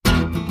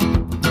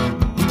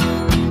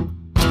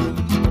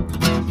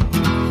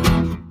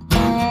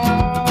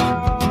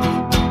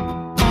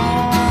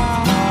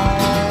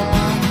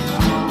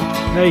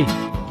Hey,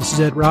 this is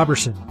Ed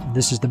Robertson, and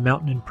this is the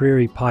Mountain and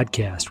Prairie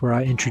podcast, where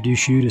I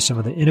introduce you to some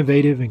of the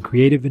innovative and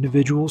creative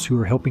individuals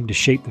who are helping to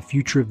shape the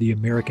future of the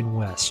American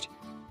West.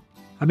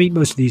 I meet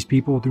most of these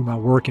people through my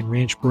work in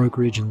ranch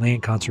brokerage and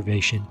land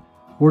conservation,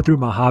 or through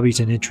my hobbies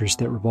and interests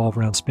that revolve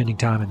around spending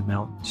time in the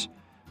mountains.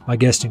 My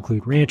guests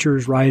include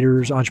ranchers,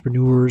 writers,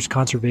 entrepreneurs,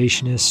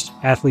 conservationists,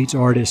 athletes,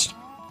 artists,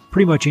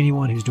 pretty much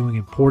anyone who's doing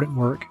important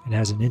work and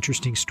has an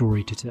interesting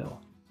story to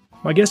tell.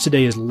 My guest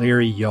today is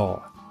Larry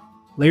Yaw.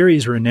 Larry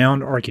is a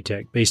renowned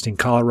architect based in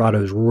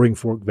Colorado's Roaring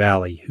Fork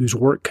Valley, whose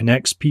work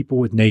connects people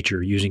with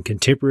nature using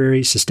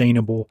contemporary,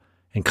 sustainable,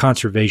 and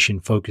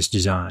conservation-focused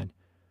design.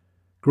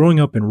 Growing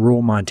up in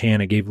rural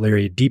Montana gave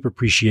Larry a deep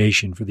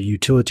appreciation for the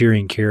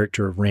utilitarian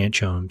character of ranch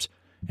homes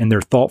and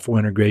their thoughtful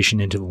integration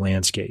into the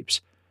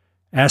landscapes,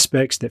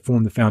 aspects that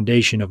form the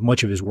foundation of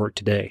much of his work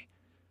today.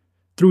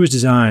 Through his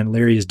design,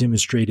 Larry has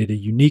demonstrated a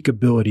unique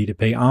ability to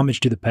pay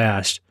homage to the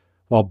past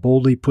while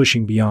boldly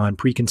pushing beyond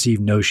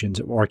preconceived notions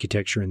of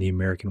architecture in the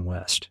American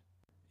West.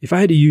 If I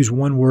had to use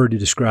one word to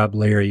describe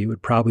Larry, it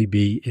would probably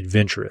be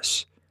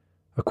adventurous.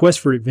 A quest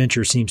for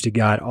adventure seems to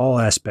guide all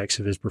aspects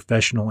of his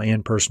professional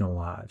and personal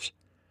lives.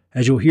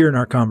 As you'll hear in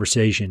our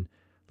conversation,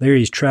 Larry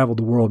has traveled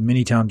the world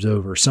many times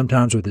over,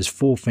 sometimes with his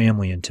full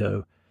family in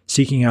tow,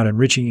 seeking out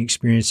enriching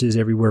experiences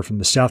everywhere from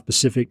the South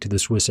Pacific to the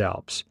Swiss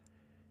Alps.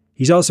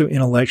 He's also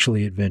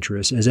intellectually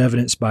adventurous, as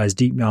evidenced by his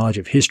deep knowledge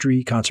of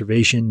history,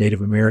 conservation, Native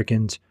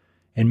Americans,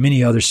 and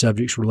many other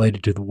subjects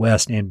related to the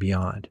West and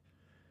beyond.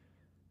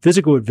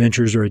 Physical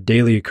adventures are a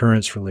daily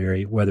occurrence for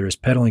Larry, whether it's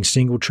pedaling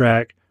single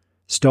track,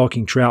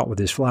 stalking trout with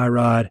his fly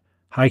rod,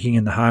 hiking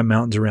in the high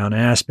mountains around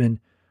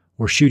Aspen,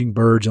 or shooting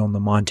birds on the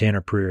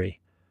Montana prairie.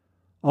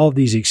 All of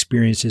these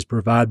experiences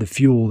provide the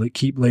fuel that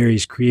keep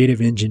Larry's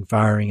creative engine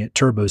firing at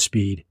turbo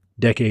speed,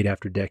 decade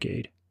after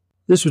decade.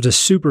 This was a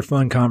super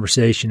fun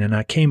conversation, and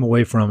I came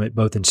away from it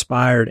both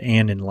inspired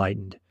and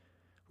enlightened.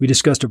 We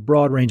discussed a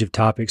broad range of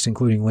topics,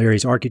 including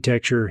Larry's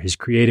architecture, his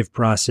creative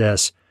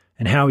process,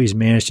 and how he's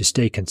managed to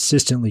stay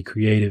consistently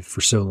creative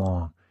for so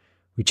long.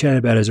 We chatted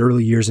about his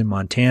early years in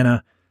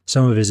Montana,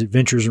 some of his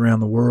adventures around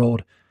the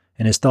world,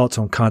 and his thoughts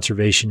on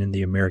conservation in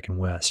the American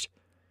West.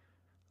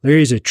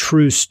 Larry is a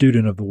true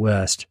student of the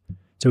West,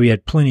 so he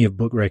had plenty of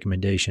book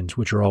recommendations,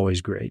 which are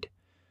always great.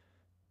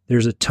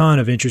 There's a ton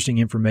of interesting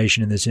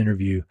information in this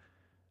interview,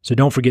 so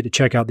don't forget to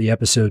check out the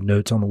episode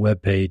notes on the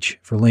webpage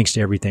for links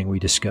to everything we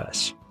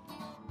discuss.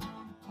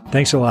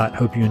 Thanks a lot.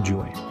 Hope you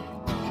enjoy.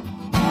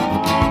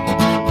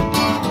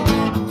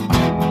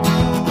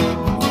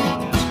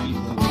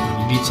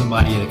 When you meet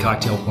somebody at a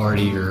cocktail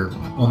party or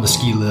on the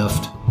ski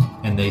lift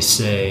and they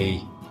say,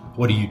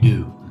 "What do you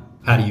do?"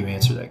 How do you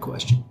answer that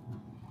question?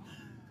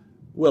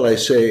 Well, I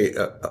say,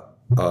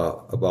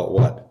 about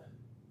what?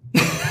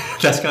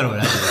 That's kind of what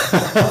I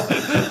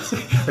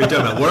do. Are you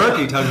talking about work?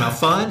 Are you talking about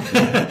fun?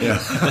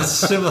 Yeah. That's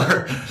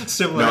similar.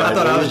 No, I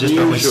thought I was just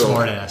throwing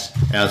smart ass.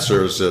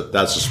 Answer is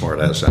that's a smart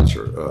ass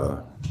answer.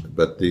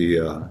 But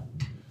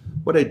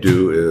what I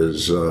do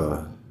is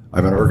I'm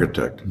an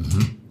architect,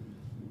 mm-hmm.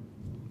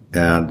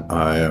 and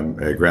I am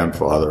a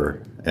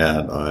grandfather,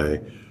 and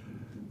I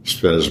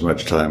spend as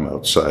much time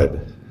outside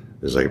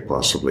as I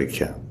possibly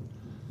can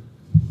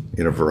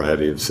in a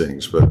variety of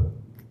things. But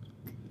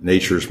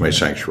nature is my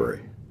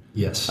sanctuary.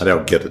 Yes. I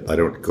don't get it. I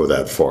don't go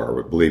that far,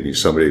 but believe me,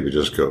 somebody would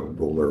just go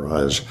roll their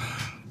eyes.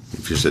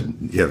 If you said,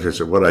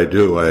 what I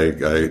do,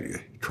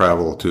 I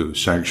travel to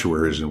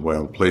sanctuaries and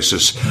wild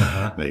places.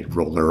 Uh-huh. They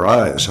roll their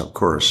eyes, of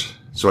course.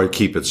 So I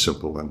keep it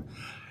simple. And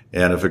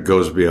if it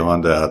goes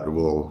beyond that,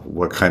 well,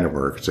 what kind of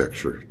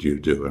architecture do you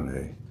do? And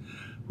I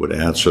would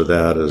answer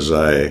that as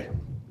I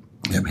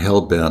am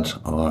hell-bent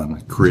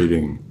on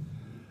creating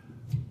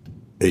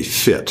a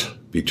fit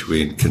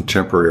between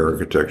contemporary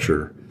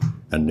architecture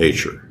and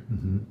nature.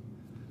 Mm-hmm.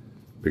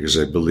 Because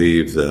I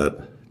believe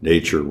that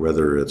nature,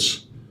 whether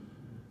it's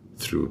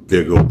through a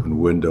big open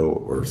window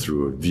or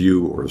through a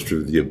view or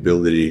through the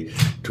ability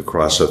to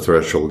cross a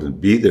threshold and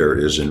be there,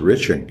 is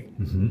enriching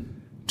mm-hmm.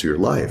 to your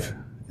life.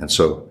 And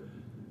so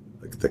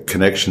the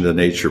connection to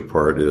nature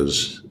part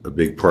is a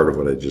big part of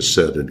what I just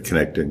said in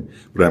connecting,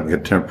 but I'm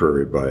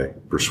contemporary by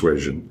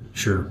persuasion.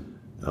 Sure.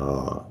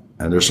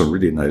 And there's some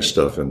really nice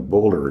stuff in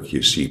Boulder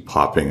you see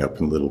popping up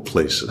in little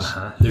places.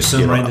 Uh-huh. There's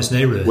some right in this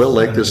neighborhood. Well,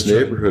 like this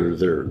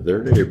neighborhood, or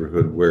their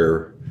neighborhood,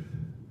 where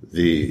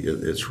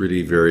it's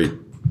really very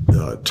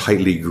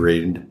tightly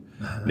graded.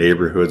 Uh-huh.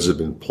 Neighborhoods have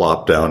been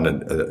plopped down in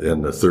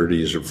the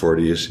 30s or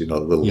 40s.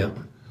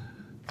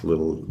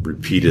 Little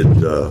repeated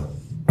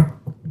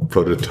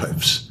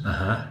prototypes.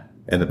 Uh-huh.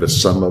 But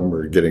some of them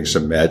are getting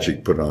some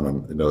magic put on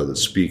them. That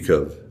speak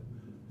of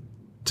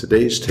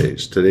today's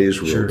taste,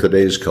 today's world, sure.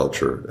 Today's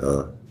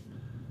culture.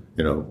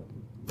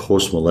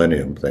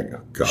 Post-millennium thing.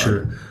 God.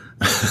 Sure.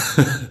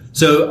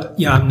 So,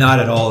 I'm not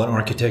at all an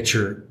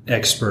architecture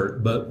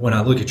expert, but when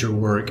I look at your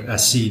work, I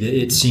see that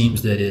it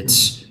seems that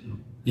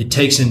it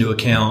takes into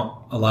account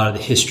a lot of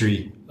the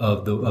history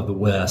of the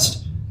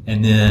West,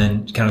 and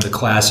then kind of the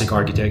classic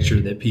architecture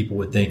that people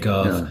would think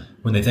of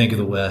when they think of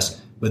the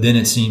West. But then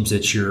it seems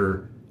that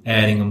you're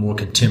adding a more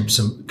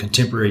some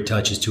contemporary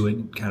touches to it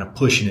and kind of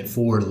pushing it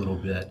forward a little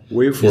bit.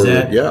 Way forward. Is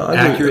that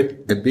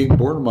accurate? And being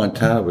born in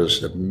Montana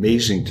was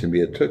amazing to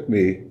me.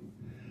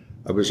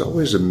 I was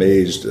always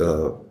amazed,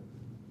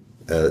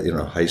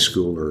 high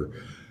school or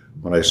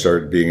when I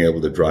started being able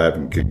to drive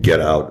and could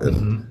get out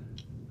and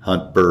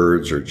hunt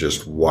birds or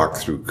just walk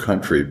through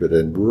country, but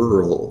in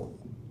rural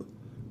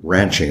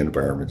ranching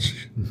environments,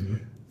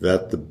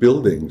 that the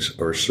buildings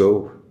are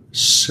so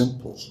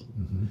simple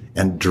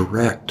and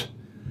direct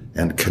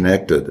and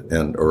connected,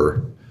 and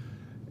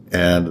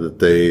that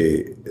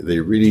they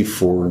really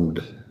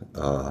formed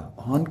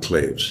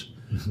enclaves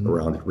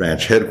around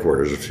ranch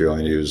headquarters, if you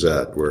want to use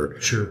that, where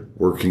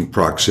working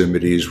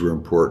proximities were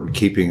important,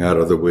 keeping out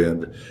of the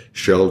wind,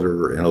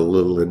 shelter, and a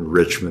little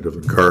enrichment of a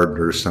garden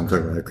or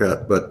something like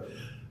that. But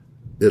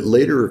it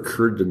later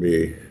occurred to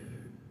me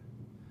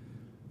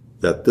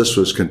that this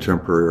was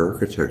contemporary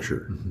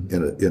architecture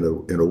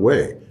in a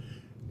way,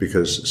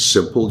 because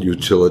simple,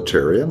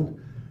 utilitarian,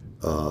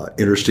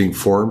 interesting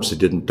forms that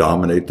didn't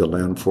dominate the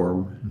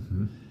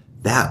landform.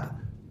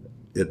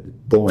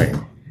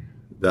 Boing,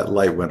 that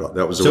light went off.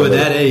 That was so at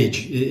that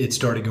age, it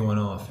started going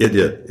off. It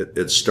did.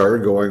 It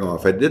started going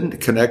off. I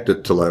didn't connect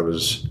it till I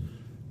was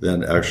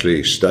then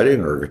actually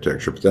studying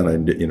architecture, but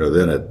then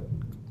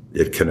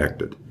it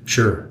connected.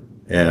 Sure.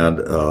 And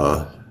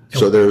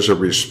so there's a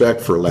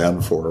respect for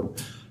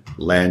landform,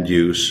 land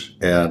use,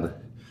 and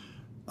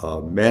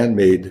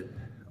man-made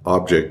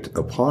object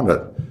upon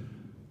it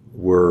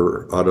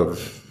were out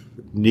of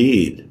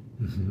need.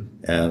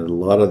 And a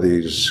lot of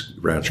these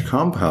ranch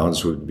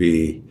compounds would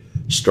be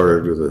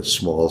started with a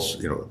small,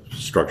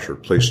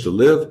 structured place to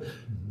live,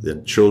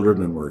 then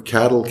children and more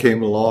cattle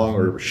came along,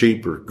 or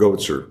sheep or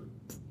goats or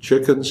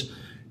chickens,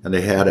 and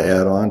they had to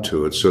add on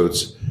to it. So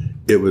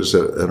it was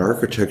an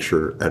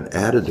architecture, an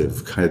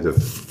additive kind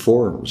of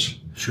forms.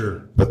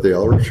 Sure. But they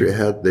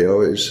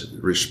always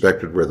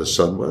respected where the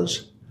sun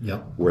was,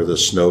 where the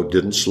snow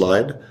didn't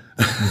slide,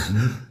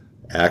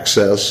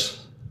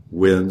 access,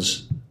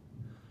 winds,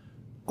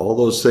 all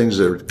those things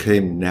that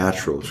came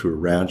natural to a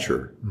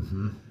rancher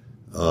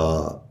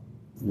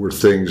were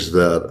things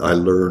that I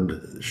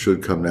learned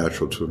should come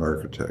natural to an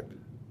architect.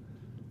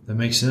 That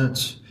makes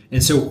sense.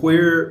 And so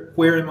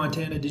where in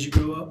Montana did you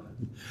grow up?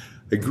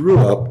 I grew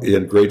up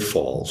in Great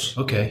Falls.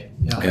 Okay.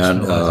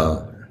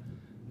 Yeah.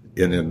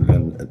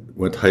 And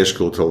went to high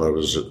school till I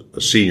was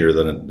a senior,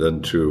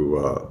 then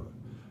to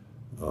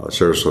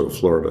Sarasota,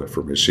 Florida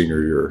for my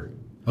senior year.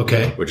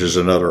 Okay. Which is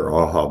another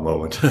aha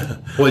moment.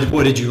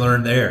 What did you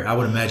learn there? I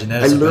would imagine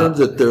that. I learned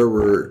that there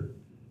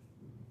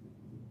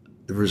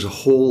was a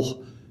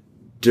whole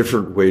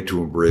different way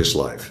to embrace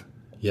life.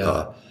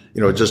 Yeah.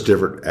 Just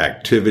different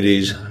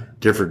activities,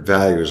 different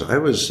values.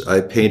 I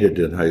painted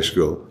in high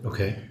school.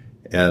 Okay.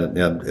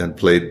 And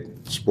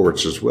played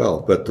sports as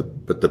well. But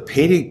the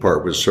painting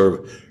part was sort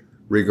of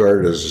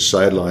regarded as a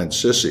sideline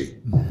sissy.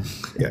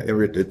 Yeah,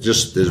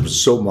 it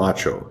was so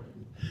macho.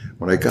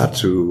 When I got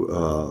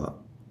to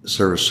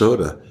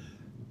Sarasota,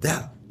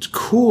 that's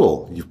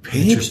cool. You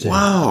paint?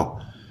 Wow.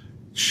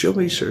 Show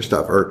me your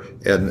stuff.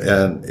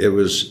 And it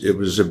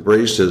was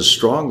embraced as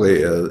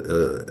strongly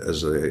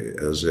as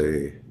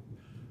a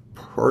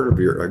part of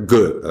your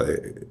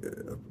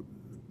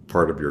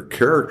part of your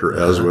character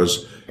as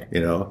was,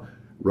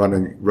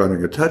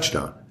 running a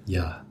touchdown.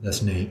 Yeah,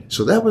 that's neat.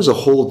 So that was a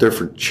whole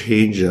different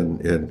change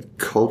in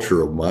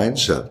cultural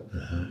mindset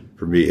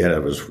for me. And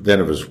it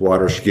was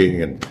water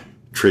skiing and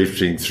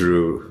traipsing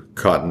through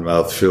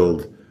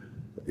cottonmouth-filled,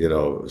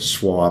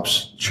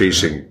 swamps,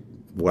 chasing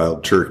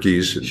wild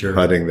turkeys and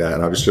hunting that.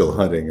 And I was still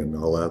hunting and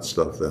all that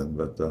stuff then.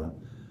 But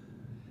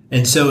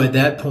and so at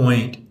that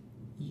point,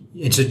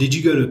 and so did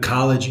you go to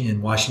college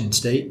in Washington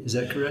State? Is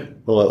that correct?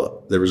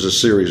 Well, there was a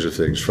series of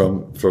things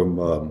from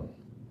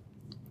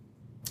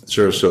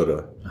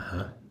Sarasota.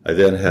 I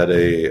then had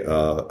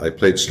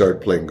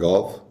started playing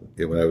golf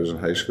when I was in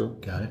high school.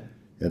 Got it.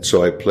 And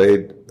so I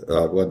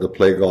wanted to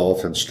play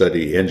golf and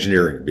study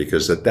engineering,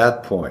 because at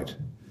that point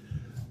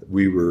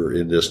we were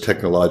in this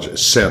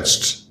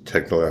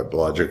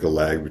technological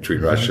lag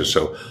between Russia.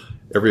 So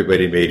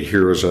everybody made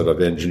heroes out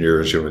of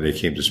engineers when they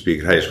came to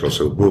speak in high school.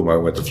 So boom, I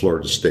went to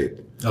Florida State.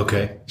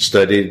 Okay.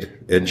 Studied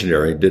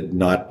engineering, did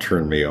not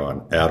turn me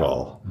on at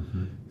all.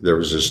 There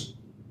was this.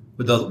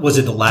 Was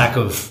it the lack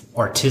of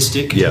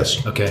artistic?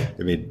 Yes. Okay.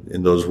 I mean,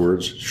 in those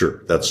words,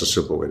 sure. That's a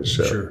simple way to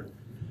say it. Sure.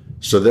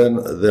 So then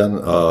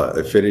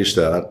I finished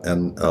that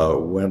and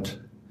went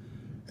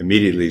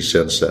immediately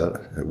since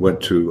that. I went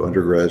to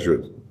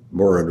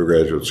more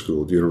undergraduate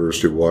school, the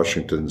University of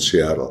Washington in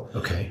Seattle.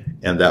 Okay.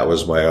 And that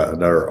was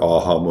another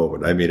aha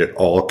moment. I mean, it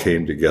all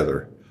came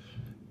together.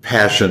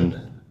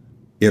 Passion,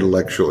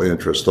 intellectual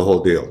interest, the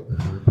whole deal.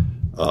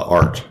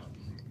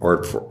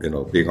 Artful,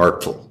 being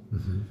artful.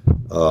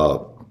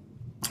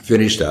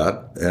 Finished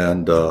that,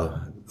 and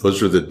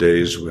those were the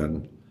days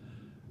when,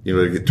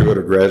 to go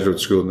to graduate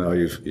school now.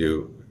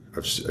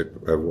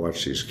 I've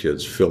watched these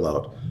kids fill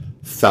out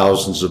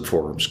thousands of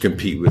forms,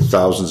 compete with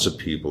thousands of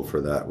people for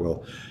that.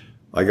 Well,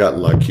 I got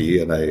lucky,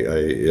 and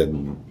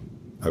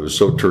I was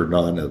so turned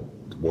on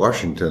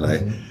Washington,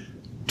 I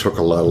took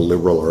a lot of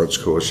liberal arts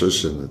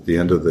courses, and at the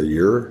end of the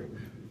year,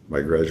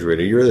 my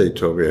graduating year, they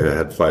told me I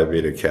had Phi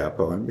Beta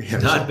Kappa on me.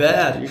 Not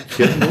bad. Are you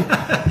kidding me?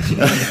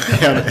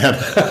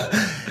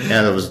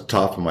 and it was the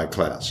top of my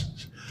class.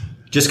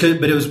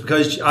 But it was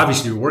because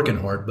obviously you were working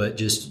hard,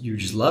 but you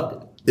just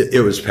loved it.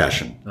 It was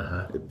passion,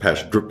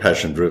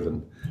 passion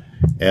driven,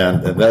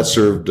 and that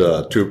served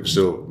to.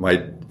 So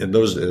in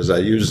those, as I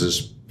use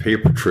this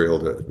paper trail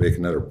to make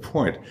another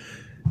point,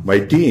 my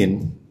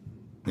dean,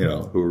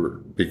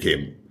 who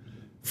became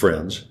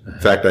friends. In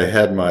fact,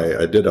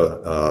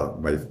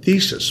 my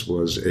thesis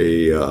was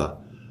a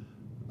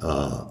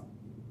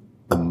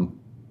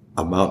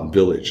mountain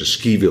village, a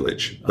ski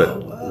village,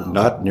 but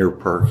not near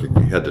parking.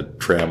 You had to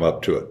tram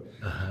up to it.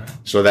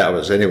 So that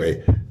was,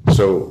 anyway,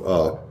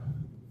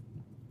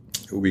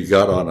 we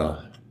got on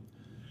a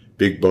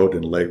big boat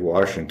in Lake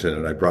Washington,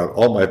 and I brought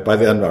by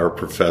then our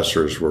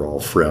professors were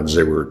all friends.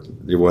 It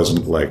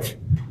wasn't like,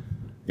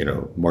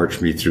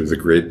 march me through the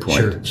grade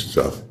point and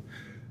stuff.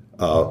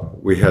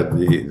 We had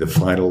the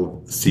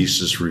final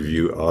thesis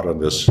review out on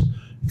this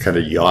kind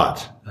of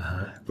yacht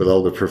with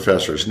all the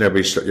professors. And then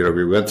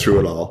we went through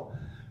it all,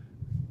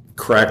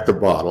 cracked the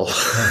bottle,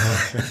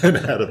 and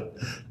had a,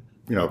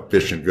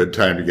 fishing good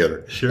time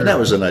together. Sure. And that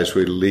was a nice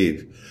way to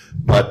leave.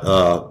 But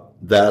where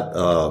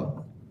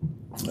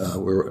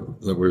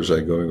was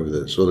I going with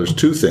this? So there's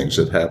two things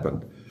that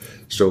happened.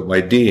 So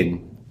my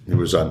dean, who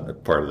was on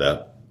part of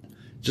that,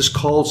 just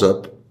calls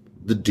up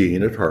the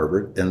dean at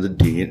Harvard and the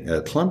dean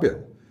at Columbia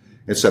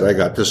and said, I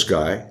got this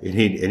guy, and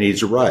he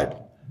needs a ride.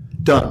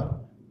 Done.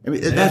 I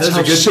mean, that's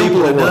how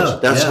simple it was.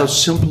 That's how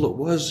simple it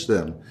was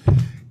then.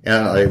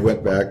 And I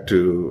went back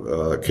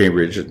to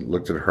Cambridge and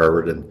looked at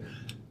Harvard, and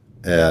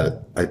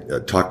I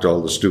talked to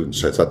all the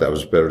students. I thought that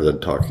was better than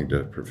talking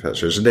to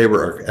professors. And they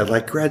were,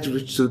 like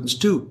graduate students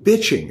too,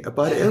 bitching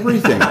about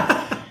everything.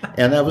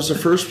 And that was the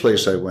first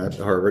place I went,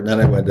 to Harvard. And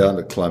then I went down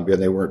to Columbia,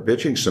 and they weren't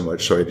bitching so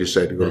much, so I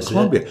decided to go to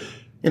Columbia.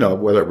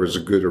 Whether it was a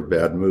good or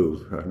bad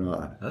move or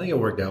not. I think it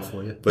worked out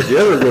for you. But the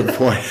other good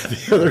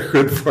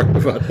point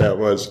about that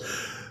was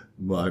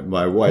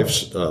my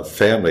wife's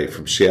family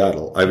from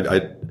Seattle.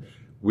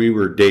 We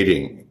were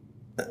dating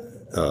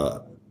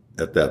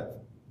at that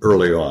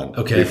early on,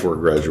 before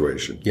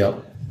graduation.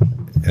 Yep.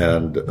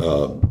 And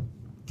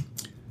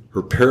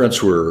her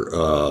parents were,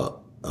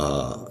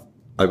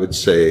 I would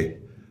say,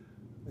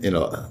 in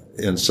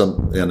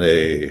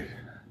a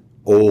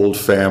old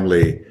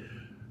family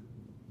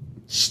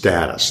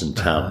status in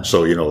town.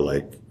 So,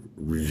 like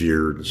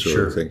revered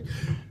sort of thing.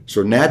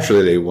 So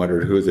naturally they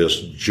wondered who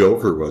this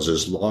joker was,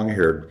 this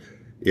long-haired,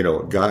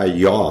 guy,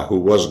 who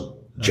wasn't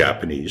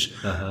Japanese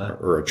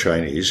or a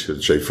Chinese.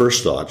 They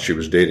first thought she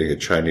was dating a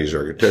Chinese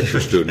architecture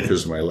student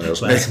because of my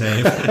last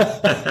name.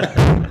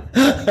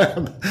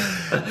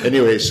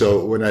 Anyway,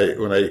 so when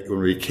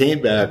we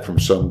came back from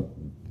some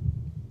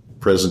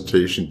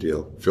presentation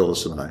deal,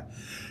 Phyllis and I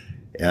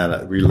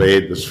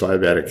relayed this Phi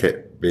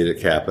Beta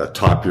Kappa,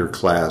 top your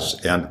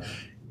class, and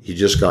he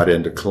just got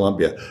into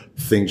Columbia.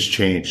 Things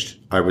changed.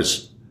 That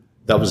was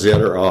the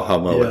other aha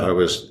moment. I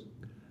was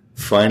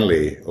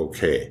finally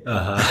okay.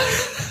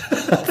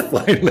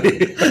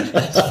 Finally.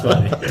 That's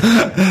funny.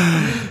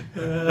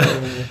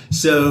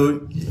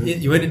 So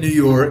you went to New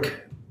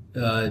York,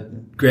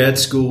 grad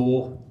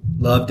school,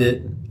 loved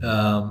it.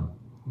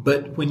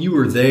 But when you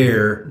were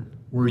there,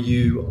 were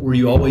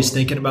you always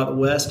thinking about the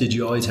West? Did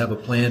you always have a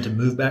plan to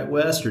move back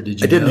west, or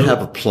did you? I didn't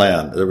have a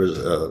plan. There was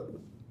a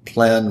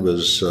plan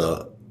was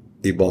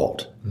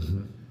evolved,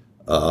 and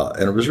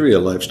it was really a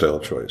lifestyle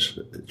choice.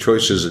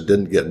 Choices that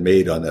didn't get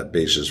made on that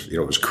basis, it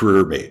was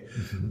career made.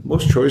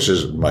 Most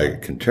choices of my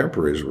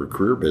contemporaries were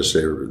career based.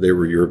 They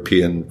were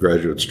European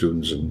graduate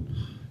students and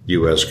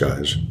U.S.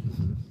 guys.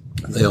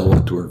 They all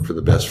went to work for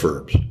the best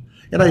firms.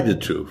 And I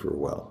did too for a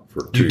while.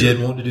 You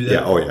did want to do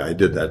that? Yeah, I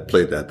did that,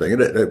 played that thing.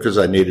 Because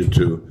I needed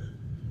to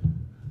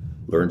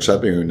learn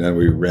something. And then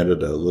we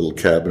rented a little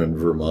cabin in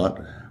Vermont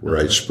where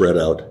I spread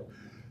out.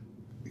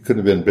 It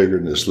couldn't have been bigger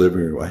than this living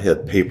room. I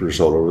had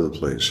papers all over the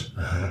place.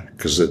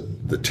 Because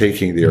the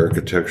taking the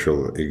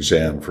architectural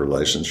exam for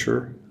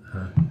licensure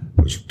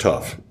was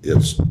tough.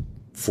 It's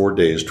 4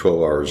 days,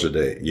 12 hours a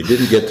day. You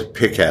didn't get to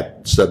pick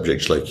at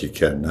subjects like you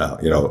can now.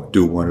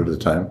 Do one at a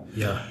time.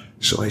 Yeah.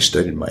 So I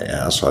studied my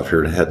ass off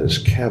here and had this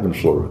cabin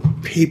floor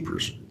with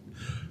papers,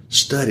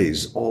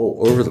 studies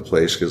all over the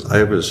place because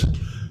I'd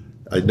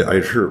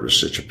heard it was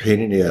such a pain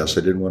in the ass.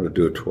 I didn't want to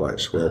do it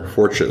twice. Well,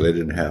 fortunately, I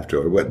didn't have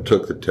to. I went and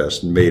took the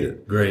test and made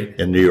it. Great.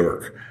 In New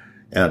York.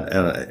 And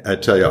I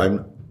tell you,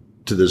 I'm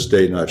to this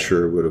day not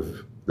sure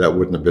that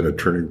wouldn't have been a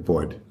turning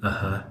point.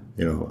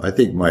 I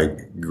think my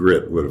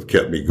grit would have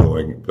kept me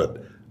going,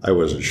 but I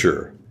wasn't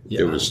sure.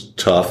 Yeah. It was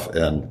tough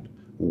and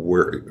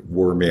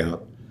wore me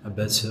out. I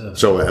bet so.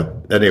 So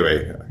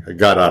anyway, I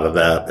got out of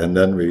that, and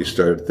then we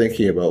started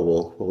thinking about,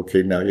 well,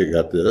 okay, now you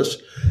got this.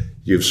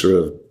 You've sort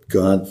of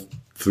gone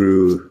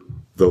through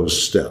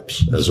those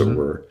steps, as it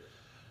were,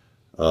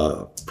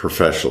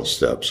 professional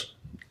steps.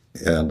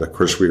 And, of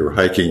course, we were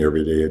hiking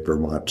every day in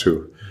Vermont,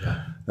 too,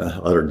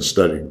 other than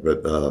studying.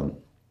 But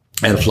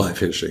and fly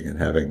fishing and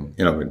having,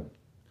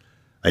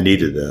 I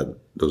needed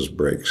those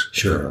breaks.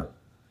 Sure.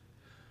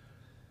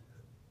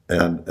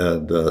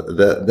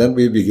 Then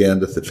we began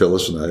to,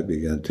 Phyllis and I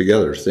began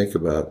together to think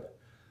about,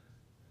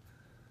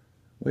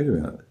 wait a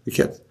minute,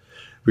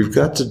 we've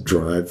got to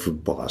drive from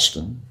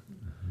Boston.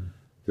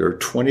 There are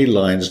 20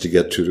 lines to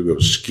get to go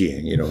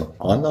skiing,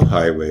 on the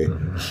highway,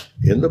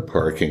 in the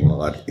parking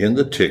lot, in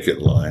the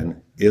ticket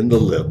line, in the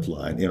lift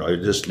line,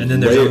 just and then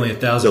there's only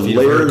 1,000 feet.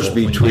 The layers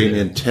between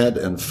intent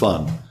and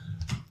fun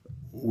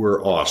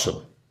were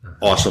awesome,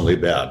 awesomely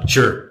bad.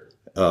 Sure.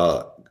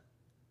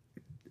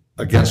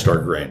 Against our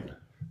grain.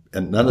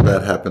 And none of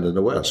that happened in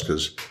the West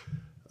because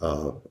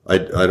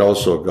I'd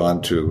also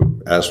gone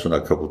to Aspen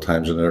a couple of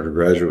times in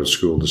undergraduate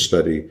school to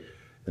study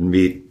and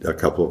meet a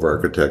couple of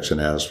architects in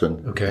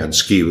Aspen and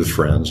ski with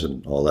friends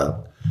and all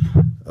that.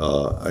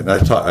 And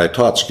I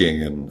taught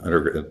skiing at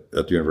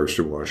the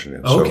University of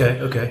Washington.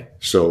 Okay.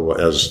 So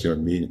as a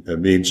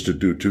means to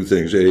do two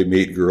things: A,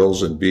 meet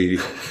girls, and B,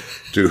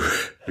 to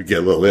get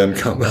a little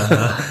income.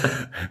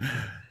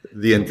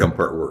 The income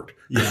part worked.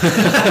 Yeah.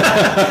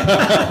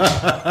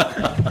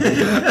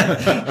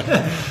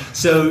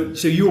 So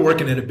you were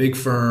working at a big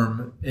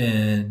firm,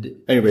 and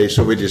anyway,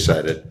 so we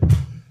decided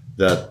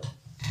that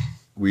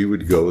we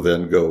would go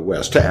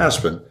west to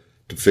Aspen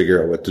to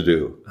figure out what to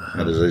do.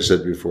 And as I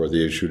said before,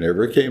 the issue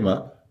never came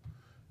up.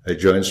 I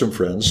joined some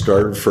friends,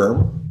 started a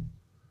firm.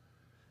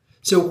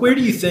 So where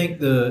do you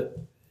think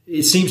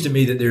it seems to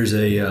me that there's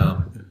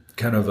a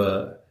kind of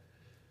a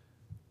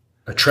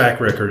track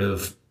record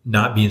of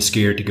not being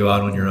scared to go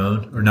out on your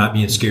own, or not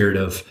being scared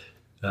of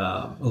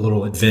a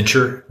little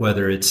adventure,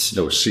 whether it's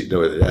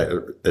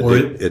addictive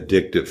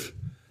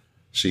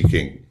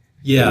seeking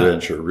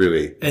adventure,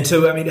 really. And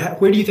so, I mean,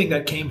 where do you think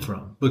that came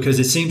from? Because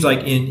it seems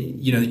like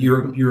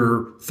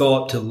your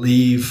thought to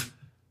leave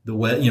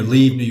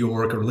leave New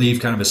York, or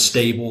leave kind of a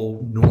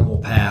stable, normal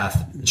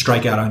path, and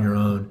strike out on your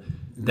own.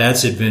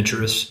 That's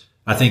adventurous.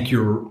 I think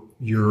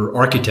your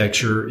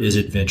architecture is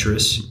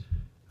adventurous.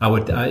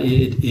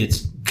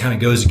 It kind of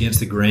goes against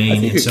the grain. I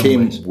think in it some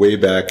came ways. way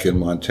back in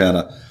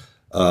Montana.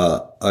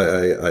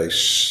 My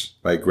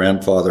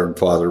grandfather and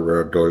father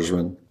were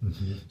outdoorsmen,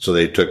 so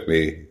they took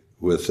me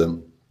with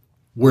them.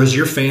 Were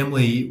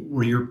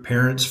your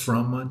parents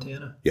from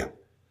Montana? Yeah.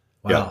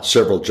 Wow. Yeah,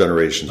 several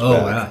generations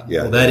back. Wow.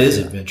 Yeah, well, that is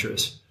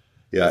adventurous.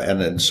 Yeah,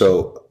 and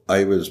so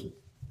I was,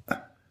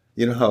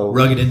 how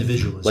rugged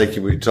individualism. Like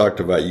we talked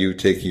about, you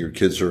taking your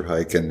kids for a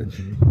hike and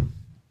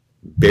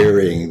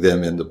burying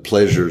them in the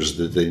pleasures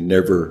that they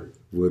never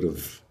would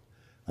have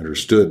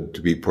understood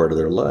to be part of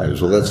their lives.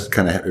 Well, that's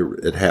kind of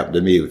it happened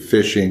to me with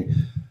fishing,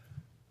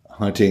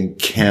 hunting,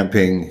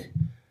 camping,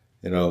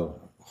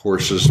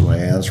 horses, my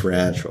aunt's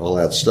ranch, all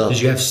that stuff.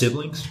 Did you have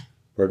siblings?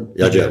 Pardon?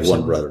 Yeah, I had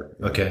one brother.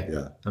 Okay.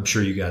 Yeah. I'm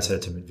sure you guys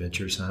had some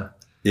adventures, huh?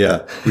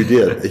 Yeah, we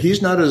did.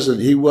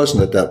 He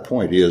wasn't at that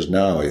point. He is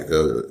now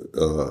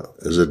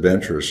as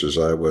adventurous as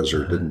I was,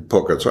 or didn't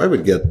poke it. So I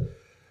would get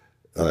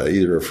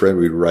either a friend,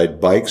 we'd ride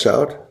bikes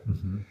out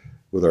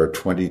with our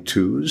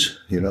 22s,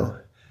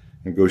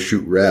 and go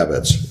shoot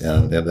rabbits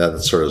and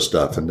that sort of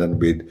stuff. And then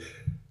we'd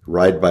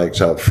ride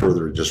bikes out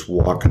further and just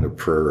walk in the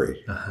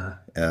prairie.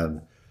 And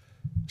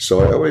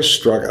so I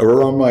always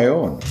or on my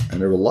own.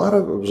 And there were a lot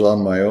of it was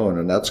on my own.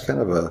 And that's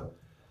kind of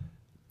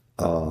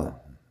a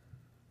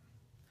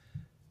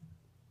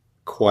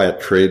quiet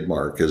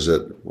trademark, is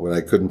that when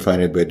I couldn't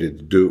find anybody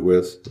to do it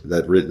with,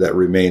 that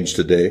remains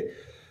today.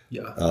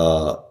 Yeah.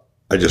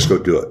 I just go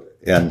do it.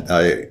 And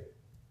I,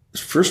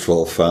 first of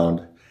all,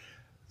 found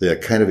the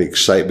kind of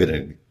excitement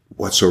in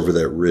what's over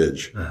that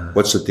ridge,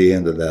 what's at the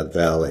end of that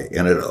valley.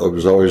 And I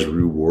was always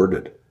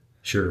rewarded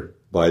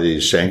by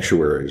these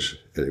sanctuaries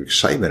and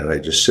excitement. And I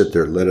just sit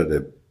there and let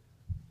it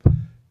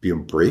be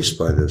embraced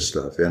by this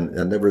stuff.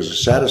 And there was a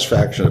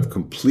satisfaction of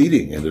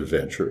completing an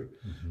adventure,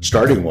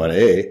 starting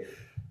 1A,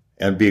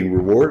 and being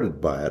rewarded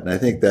by it. And I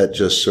think that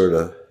just sort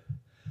of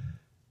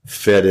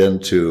fed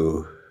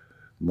into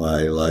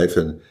my life.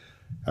 And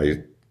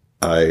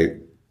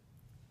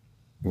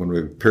when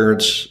my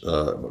parents,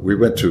 we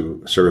went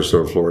to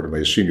Sarasota, Florida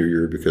my senior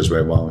year because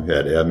my mom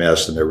had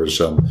MS and there was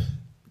some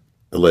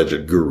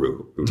alleged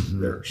guru who was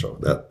there. So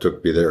that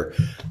took me there.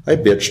 I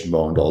bitched and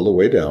moaned all the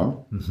way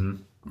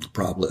down.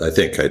 Probably, I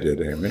think I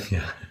did, Amy.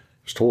 Yeah. I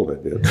was told I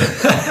did.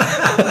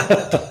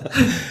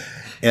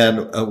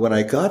 And when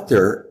I got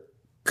there,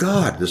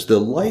 God, the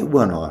light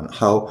went on,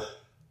 how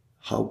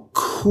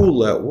cool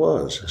that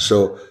was.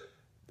 So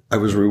I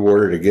was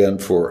rewarded again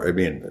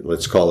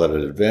let's call it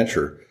an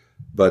adventure,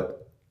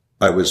 but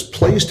I was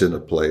placed in a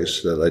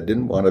place that I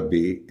didn't want to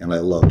be, and I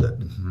loved it.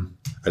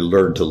 I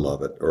learned to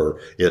love it, or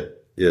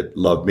it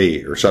loved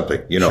me, or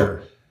something,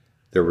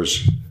 There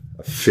was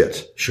a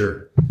fit.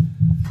 Sure.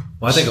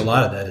 Well, I think a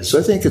lot of that is... So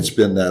I think it's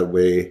been that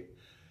way,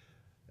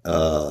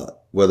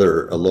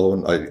 whether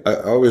alone. I'd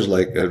always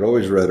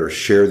rather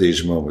share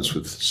these moments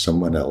with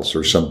someone else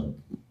or some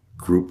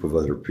group of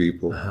other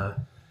people.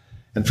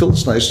 And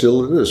Phyllis and I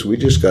still do this. We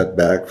just got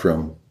back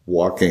from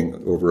walking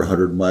over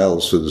 100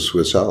 miles through the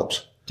Swiss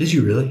Alps. Did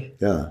you really?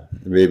 Yeah,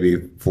 maybe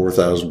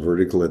 4,000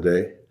 vertical a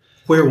day.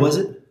 Where was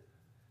it?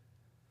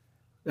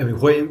 I mean,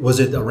 was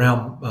it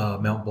around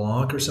Mount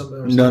Blanc or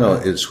something? No,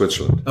 it's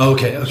Switzerland. Oh,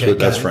 okay. So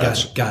that's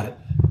France. Got it.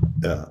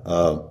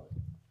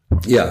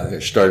 Yeah. I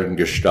started in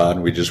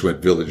Gstaad. We just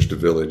went village to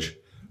village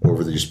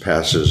over these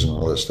passes and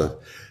all that stuff.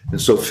 And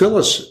so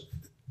Phyllis,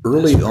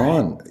 early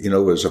on,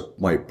 was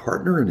my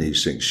partner in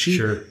these things.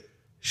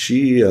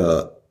 She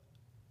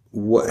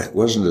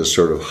wasn't as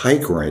sort of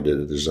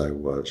hike-oriented as I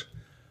was.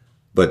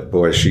 But,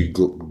 boy,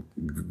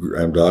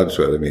 I'm dog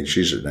to it. I mean,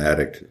 she's an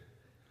addict.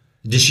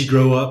 Did she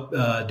grow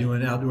up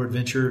doing outdoor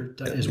adventure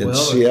as well? In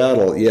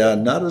Seattle, yeah,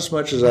 not as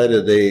much as I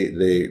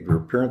did. Her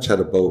parents had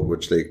a boat,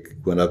 which they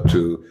went up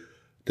to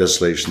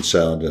Desolation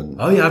Sound.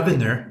 Oh, yeah, I've been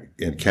there.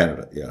 In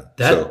Canada, yeah.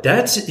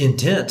 That's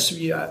intense.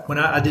 Yeah, when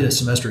I did a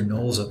semester in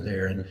Knowles up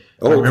there, and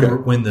I remember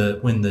when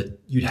the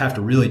you'd have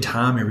to really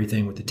time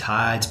everything with the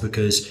tides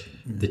because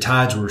the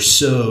tides were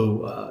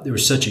so there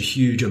was such a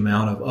huge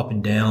amount of up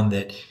and down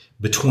that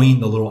between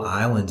the little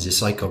islands,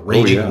 it's like a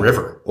raging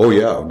river. Oh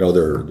yeah, no,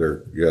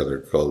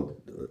 they're called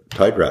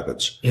tide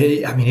rapids.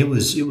 It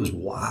was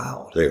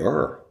wild. They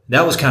are.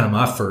 That was kind of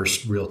my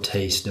first real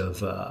taste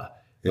of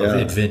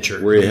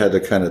adventure, where you had to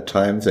kind of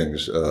time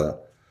things.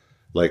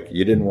 Like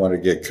you didn't want to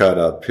get caught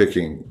out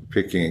picking,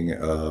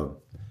 digging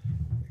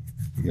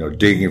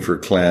for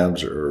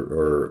clams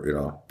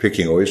or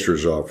picking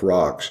oysters off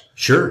rocks.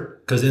 Sure,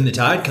 because then the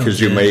tide comes.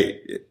 Because you may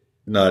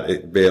not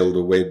be able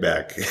to wade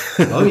back.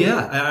 Oh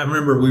yeah, I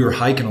remember we were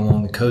hiking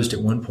along the coast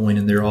at one point,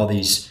 and there are all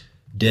these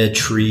dead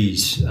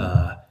trees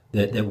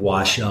that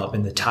wash up,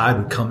 and the tide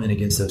would come in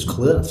against those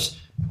cliffs.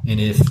 And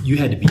if you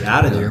had to be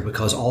out of there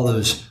because all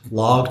those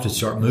logs would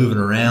start moving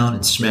around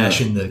and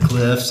smashing the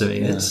cliffs, I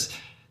mean, it's.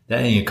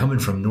 That, coming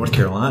from North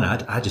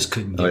Carolina, I just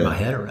couldn't get my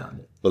head around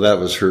it. Well, that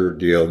was her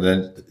deal. And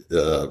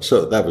then,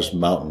 so that was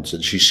mountains.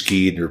 And she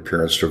skied, and her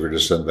parents took her to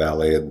Sun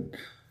Valley,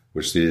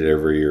 which they did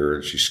every year.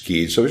 And she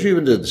skied. So she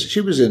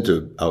was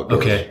into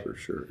outdoors for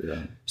sure.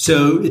 Yeah.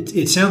 So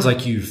it sounds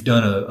like you've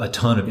done a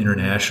ton of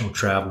international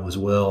travel as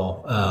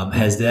well.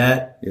 Has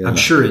that, I'm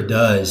sure it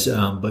does,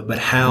 but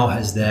how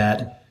has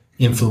that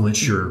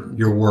influenced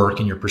your work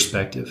and your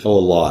perspective? Oh, a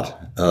lot.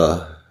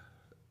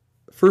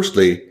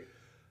 Firstly,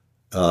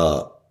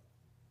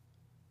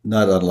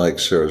 not unlike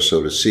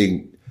Sarasota,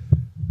 seeing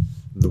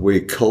the way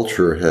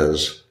culture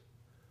has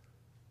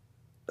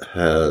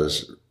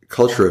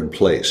culture and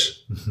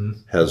place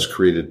has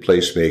created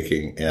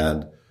placemaking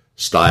and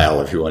style,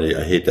 if you want to.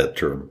 I hate that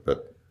term,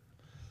 but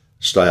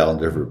style in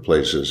different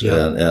places.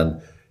 Yeah. And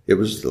it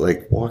was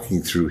like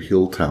walking through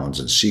hill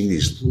towns and seeing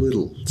these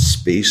little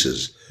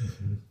spaces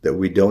that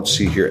we don't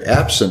see here,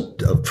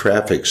 absent of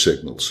traffic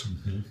signals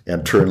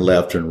and turn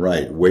left and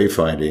right,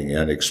 wayfinding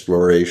and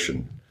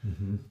exploration.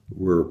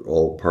 We're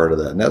all part of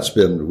that. And that's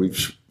been,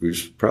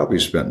 we've probably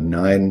spent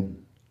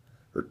 9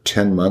 or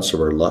 10 months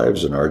of our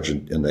lives in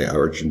the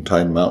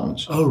Argentine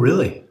mountains. Oh,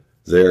 really?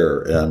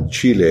 There, and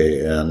Chile,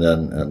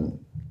 and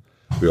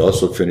we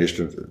also finished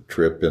a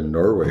trip in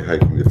Norway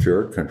hiking the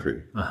fjord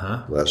country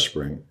last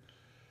spring.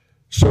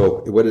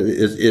 So what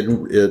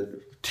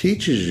it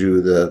teaches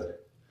you that,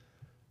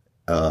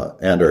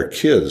 and our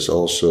kids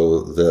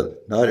also,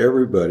 that not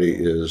everybody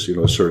is,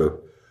 sort of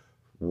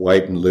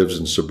white and lives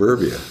in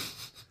suburbia.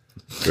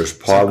 There's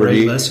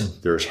poverty,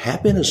 there's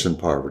happiness in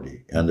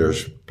poverty, and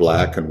there's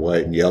black and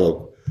white and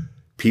yellow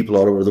people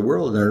all over the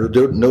world, and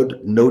they're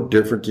no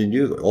different than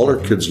you. All our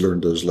kids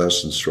learned those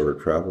lessons through our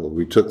travel.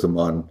 We took them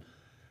on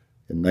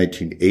in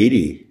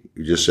 1980.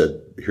 We just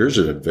said, here's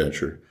an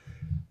adventure.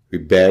 We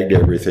bagged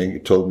everything.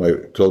 Told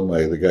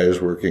the guys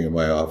working in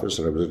my office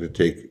that I was going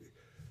to take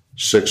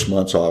 6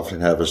 months off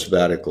and have a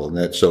sabbatical. And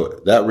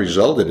that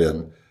resulted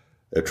in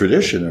a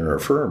tradition in our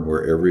firm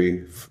where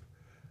every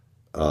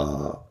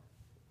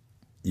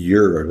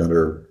year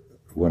another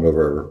one of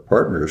our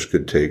partners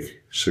could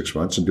take 6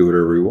 months and do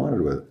whatever he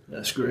wanted with it.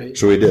 That's great.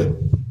 So we did.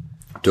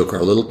 Took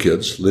our little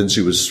kids.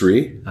 Lindsay was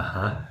 3.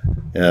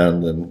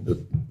 And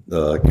then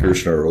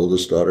Kirsten, our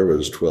oldest daughter,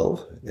 was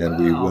 12.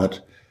 And we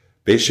went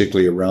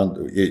basically around,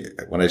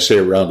 when I say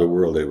around the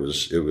world, it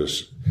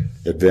was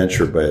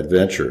adventure by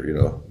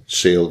adventure,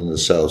 sailed in the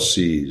South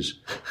Seas,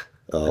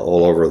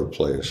 all over the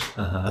place.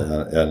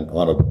 And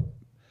on a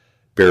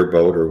bare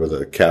boat or with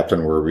a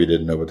captain where we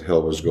didn't know what the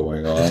hell was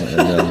going on. And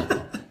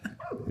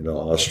then,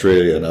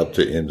 Australia and up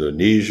to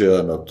Indonesia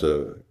and up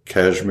to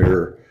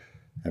Kashmir.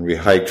 And we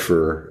hiked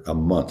for a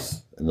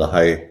month in the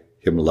high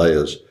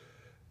Himalayas,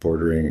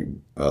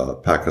 bordering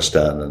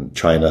Pakistan and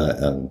China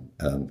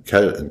and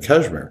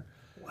Kashmir.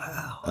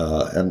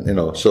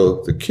 Wow.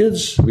 So the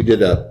kids, we did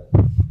that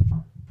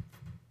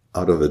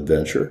out of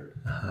adventure.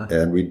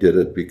 And we did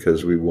it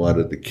because we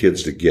wanted the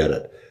kids to get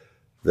it,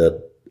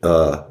 that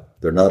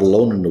they're not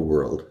alone in the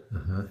world,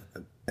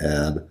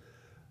 and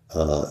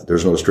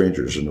there's no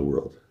strangers in the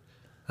world.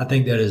 I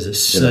think that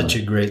is such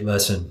a great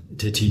lesson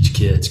to teach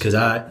kids, because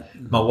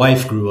my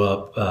wife grew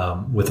up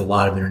with a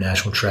lot of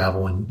international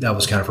travel, and that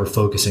was kind of her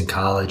focus in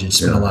college, and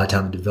spent a lot of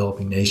time in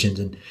developing nations.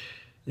 And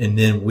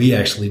then we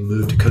actually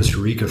moved to Costa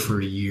Rica for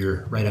a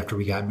year right after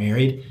we got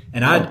married.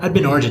 And I'd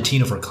been to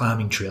Argentina for a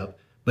climbing trip,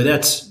 But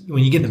that's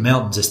when you get in the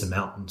mountains, it's the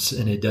mountains,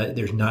 and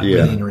there's not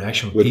really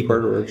interaction with people.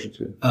 What part of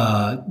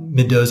Argentina?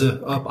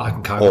 Mendoza, up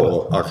Aconcagua.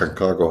 Oh,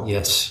 Aconcagua.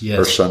 Yes.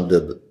 Her son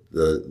did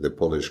the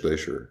Polish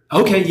Glacier.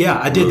 Okay, yeah,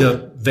 I did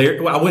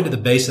I went to the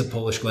base of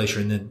Polish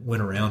Glacier and then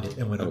went around it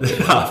and went up. They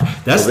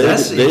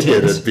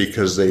did it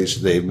because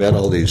they met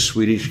all these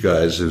Swedish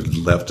guys who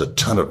left a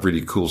ton of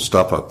really cool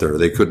stuff up there.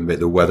 They couldn't make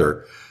the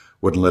weather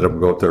wouldn't let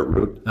them go up that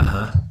route.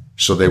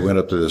 So they went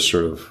up to this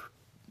sort of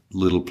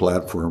little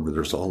platform where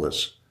there's all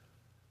this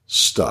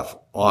stuff,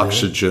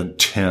 oxygen,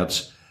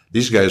 tents.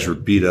 These guys were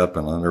beat up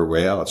and on their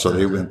way out, so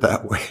they went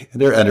that way.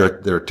 And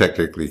they're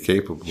technically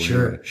capable.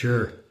 Sure.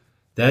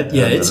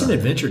 It's an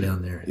adventure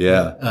down there.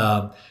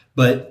 Yeah.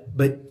 But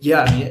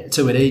yeah, I mean,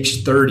 so at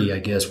age 30, I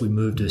guess we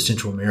moved to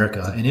Central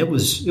America, and it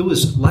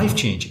was life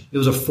changing. It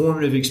was a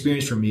formative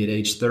experience for me at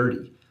age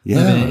 30. Yeah.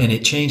 And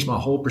it changed my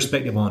whole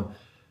perspective on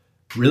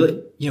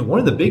really, one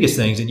of the biggest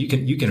things, and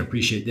you can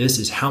appreciate this,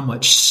 is how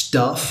much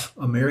stuff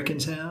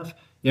Americans have.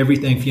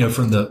 Everything,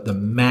 from the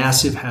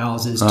massive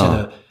houses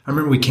to I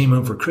remember we came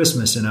home for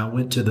Christmas and I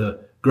went to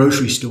the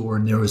grocery store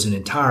and there was an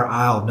entire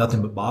aisle of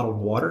nothing but bottled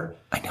water.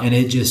 I know. And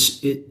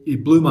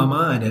it blew my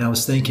mind. And I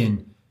was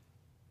thinking,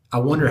 I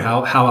wonder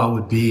how I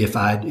would be if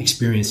I'd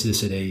experienced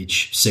this at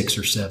age 6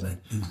 or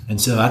 7. And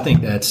so I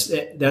think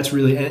that's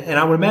really, and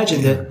I would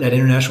imagine that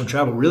international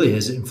travel really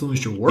has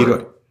influenced your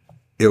work.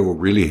 It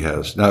really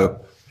has.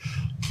 Now,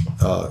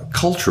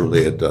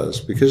 culturally it does,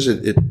 because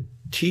it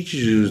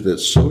teaches you that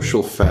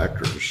social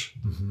factors,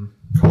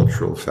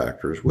 cultural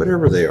factors,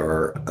 whatever they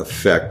are,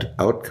 affect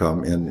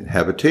outcome in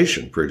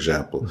habitation, for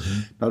example.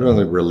 Not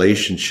only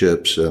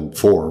relationships and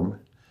form,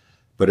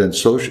 but in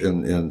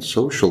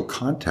social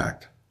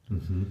contact.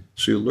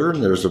 So you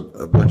learn there's a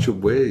bunch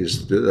of ways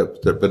to do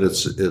that, but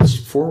it's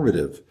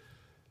formative.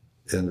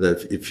 And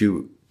that if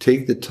you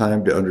take the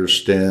time to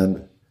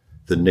understand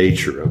the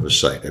nature of a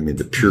site, I mean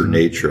the pure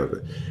nature of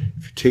it,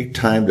 if you take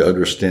time to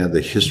understand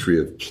the history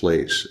of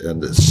place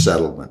and the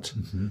settlement,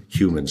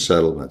 human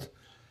settlement,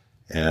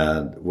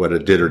 and what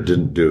it did or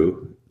didn't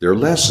do, there are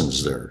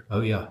lessons there.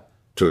 Oh yeah.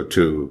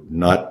 To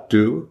not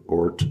do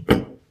or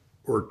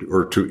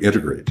to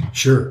integrate.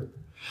 Sure.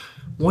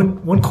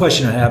 One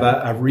question I have,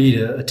 I read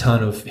a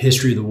ton of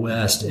history of the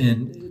West,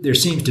 and there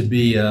seems to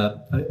be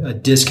a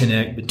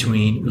disconnect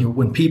between,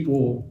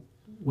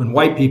 when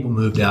white people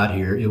moved out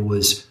here, it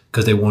was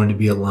because they wanted to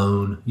be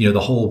alone. The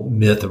whole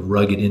myth of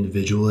rugged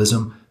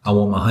individualism. I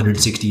want my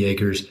 160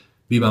 acres,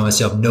 be by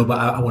myself. Nobody.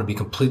 I want to be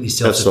completely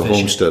self-sufficient. That's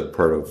the homestead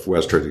part of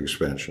Western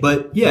expansion.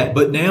 But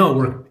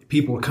now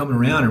people are coming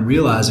around and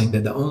realizing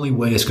that the only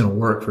way it's going to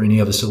work for any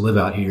of us to live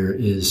out here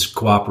is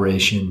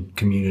cooperation,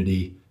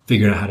 community,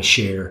 figuring out how to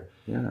share.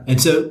 Yeah.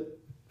 And so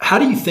how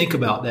do you think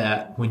about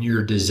that when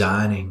you're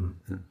designing,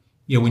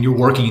 when you're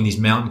working in these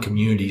mountain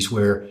communities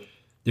where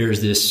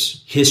there's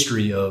this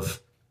history of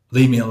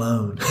leave me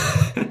alone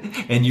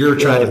and you're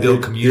trying to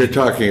build community? You're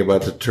talking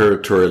about the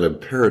territorial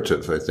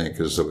imperative, I think,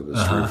 is what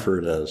it's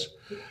referred as.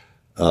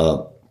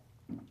 A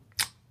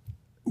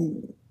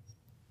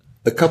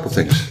couple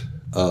things.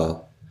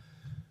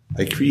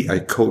 I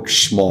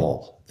coach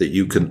small, that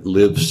you can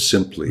live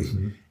simply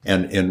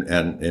and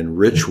in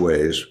rich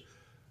ways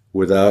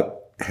without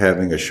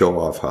having a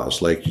show-off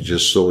house, like you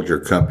just sold your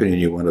company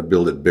and you want to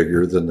build it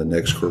bigger than the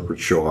next corporate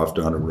show-off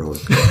down the road.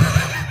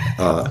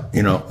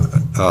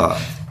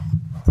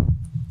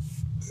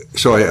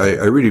 So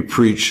I really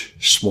preach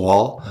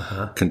small,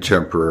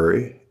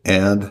 contemporary,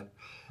 and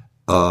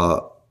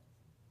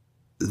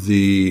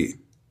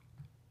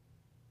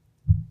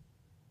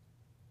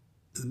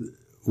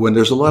when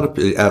there's a lot of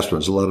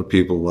aspirants, a lot of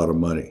people, a lot of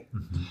money.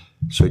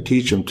 So I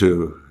teach them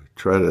to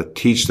try to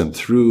teach them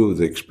through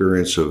the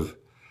experience of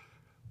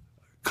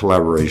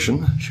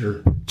collaboration,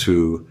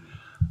 to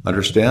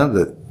understand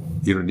that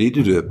you don't need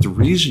to do it. The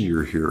reason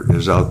you're here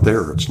is out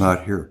there. It's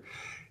not here.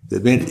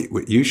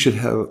 You should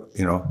have,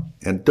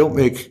 and don't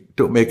make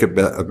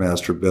a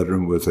master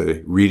bedroom with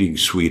a reading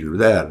suite or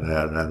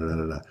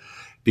that,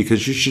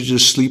 because you should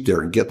just sleep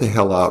there and get the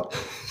hell out,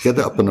 get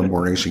up in the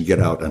mornings and get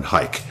out and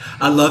hike.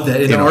 I love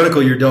that. In the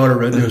article your daughter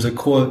wrote, there was a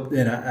quote,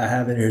 and I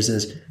have it here. It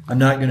says, "I'm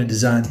not going to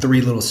design 3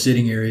 little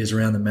sitting areas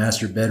around the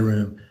master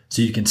bedroom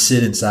so you can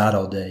sit inside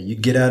all day. You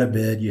get out of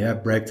bed, you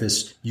have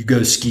breakfast, you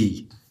go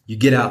ski, you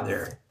get out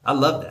there." I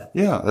love that.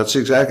 Yeah, that's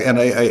exactly. And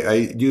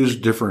I use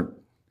different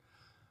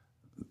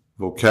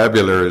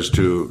vocabularies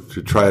to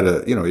try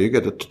to, you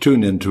get to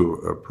tune into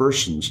a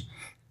person's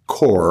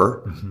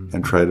core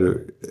and try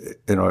to,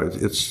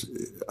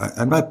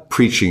 I'm not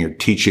preaching or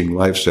teaching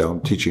lifestyle.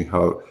 I'm teaching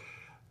how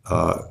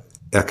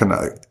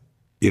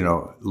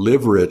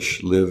live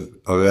rich, live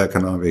of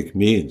economic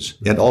means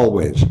in all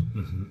ways.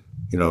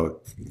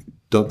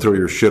 Don't throw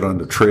your shit on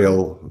the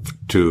trail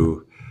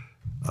to,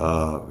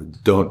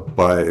 don't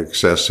buy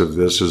excessive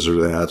thises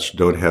or that's,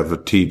 don't have a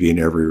TV in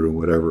every room,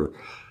 whatever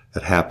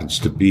it happens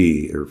to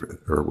be,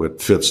 or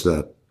what fits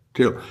that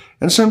deal.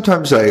 And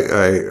sometimes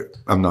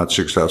I'm not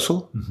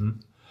successful,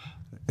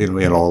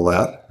 in all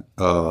that,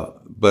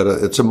 but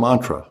it's a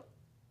mantra.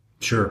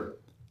 Sure.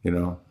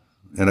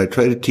 And I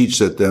try to teach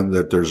them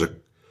that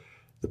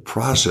The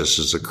process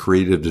is a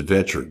creative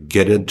adventure.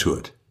 Get into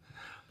it.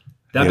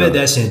 I bet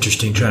that's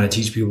interesting trying to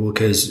teach people,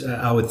 because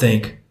I would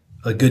think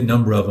a good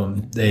number of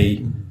them,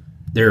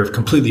 they're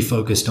completely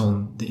focused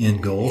on the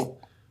end goal,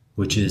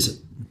 which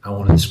is I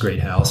want this great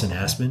house in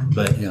Aspen.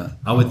 But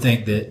I would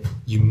think that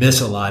you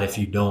miss a lot if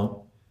you don't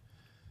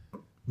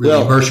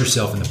really immerse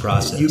yourself in the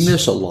process. You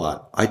miss a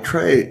lot.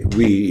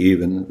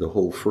 Even the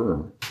whole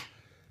firm,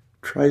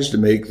 tries to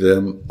make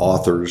them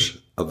authors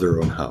of their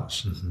own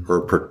house,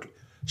 or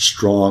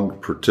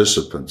strong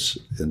participants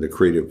in the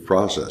creative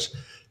process.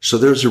 So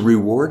there's a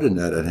reward in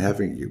that, and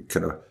having you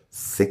kind of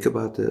think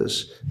about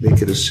this, make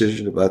a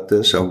decision about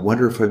this. I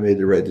wonder if I made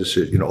the right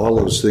decision. All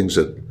those things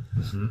that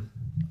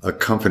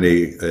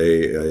accompany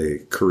a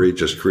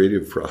courageous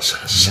creative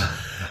process.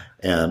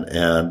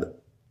 And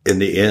in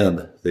the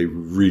end, they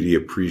really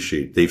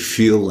appreciate, they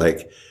feel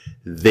like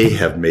they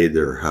have made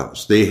their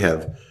house. They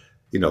have,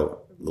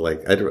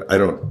 like I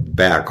don't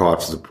back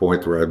off to the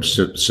point where I'm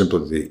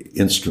simply the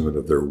instrument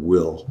of their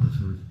will.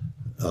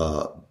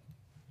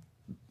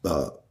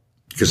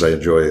 Because I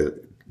enjoy,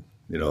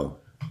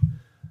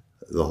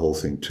 the whole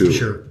thing too.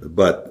 Sure.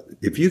 But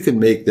if you can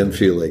make them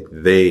feel like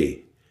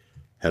they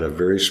had a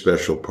very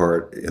special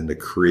part in the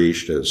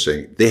creation of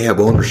saying they have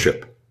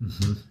ownership,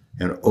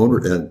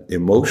 and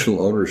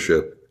emotional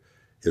ownership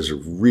is a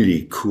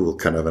really cool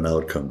kind of an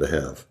outcome to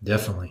have.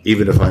 Definitely.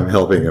 Even if I'm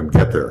helping them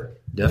get there.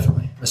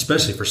 Definitely.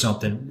 Especially for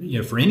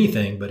something, for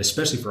anything, but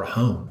especially for a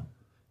home.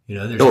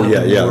 There's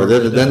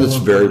Then it's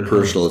very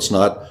personal. It's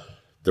not,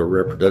 they're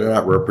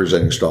not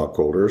representing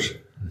stockholders,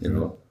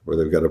 where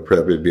they've got to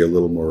probably be a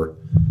little more,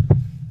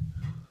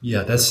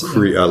 a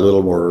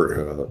little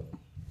more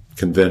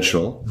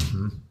conventional.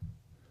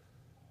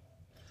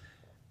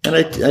 And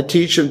I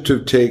teach them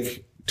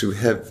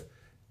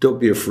don't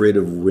be afraid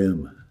of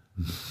whim.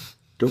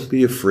 Don't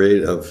be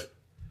afraid of,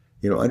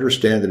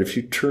 understand that if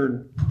you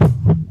turn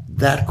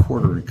that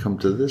corner and come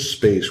to this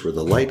space where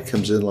the light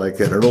comes in like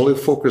that, and it only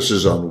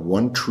focuses on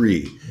one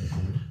tree,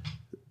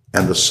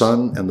 and the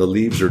sun and the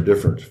leaves are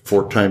different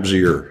 4 times a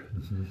year.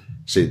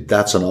 See,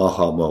 that's an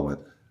aha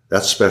moment.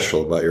 That's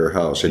special about your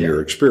house and your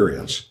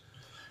experience.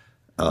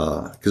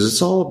 Because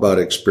it's all about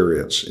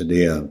experience in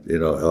the end.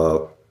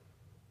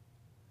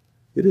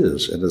 It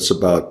is. And it's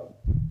about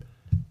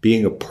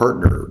being a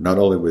partner, not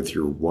only with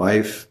your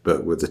wife,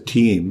 but with a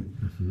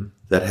team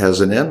that has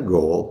an end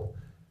goal.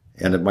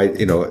 And it might,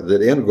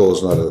 that end goal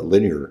is not a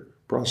linear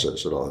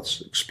process at all.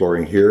 It's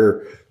exploring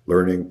here,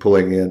 learning,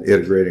 pulling in,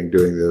 integrating,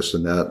 doing this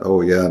and that.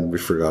 Oh, yeah, and we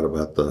forgot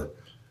about the,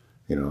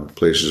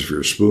 places for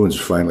your spoons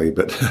finally.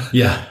 But,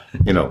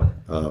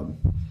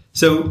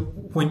 So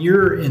when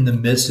you're in the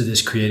midst of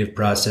this creative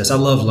process, I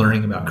love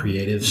learning about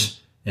creatives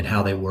and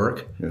how they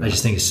work. I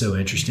just think it's so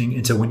interesting.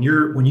 And so when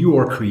you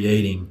are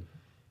creating,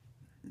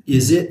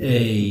 is it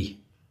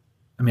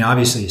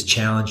obviously it's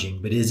challenging,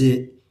 but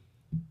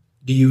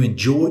do you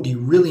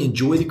really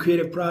enjoy the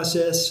creative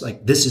process?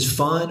 Like, this is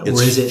fun, or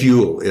is it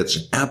fuel?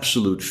 It's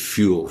absolute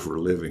fuel for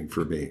living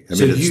for me.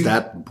 It's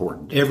that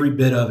important. Every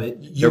bit of it,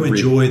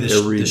 enjoy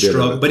the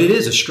struggle, but it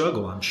is a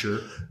struggle, I'm sure.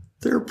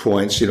 There are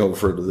points,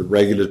 for the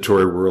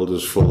regulatory world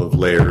is full of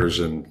layers,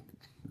 and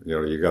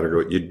you got to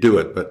go, you do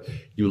it, but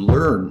you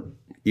learn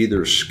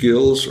either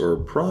skills or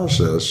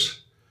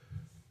process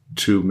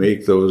to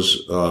make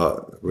those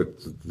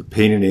with the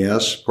pain in the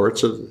ass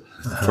parts of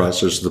the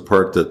process, the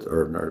part that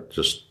are not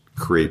just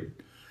create.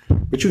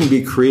 But you can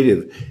be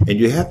creative, and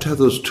you have to have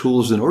those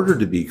tools in order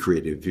to be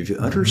creative. If you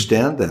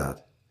understand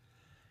that,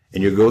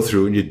 and you go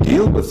through and you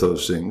deal with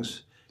those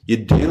things, you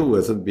deal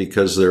with them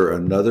because they're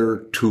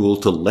another tool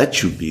to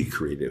let you be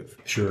creative.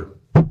 Sure.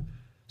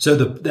 So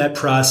that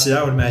process,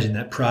 I would imagine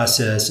that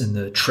process and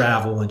the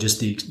travel and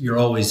just it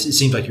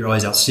seems like you're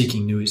always out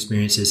seeking new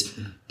experiences.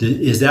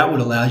 Is that what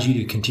allows you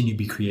to continue to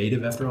be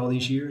creative after all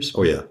these years?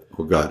 Oh yeah.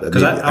 Oh God.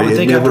 Because I would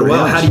think after a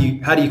while, how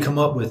do you come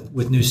up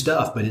with new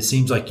stuff? But it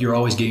seems like you're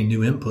always getting new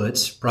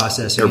inputs,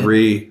 processing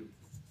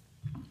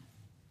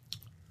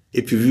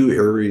if you view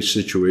every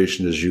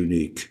situation as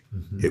unique,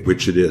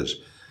 which it is,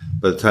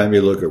 by the time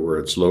you look at where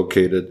it's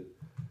located,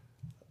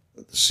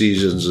 the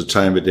seasons, the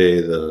time of day,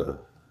 the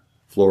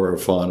flora,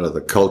 fauna, the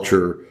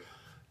culture,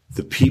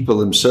 the people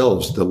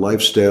themselves, the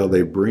lifestyle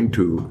they bring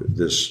to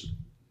this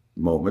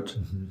moment,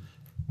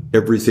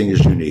 everything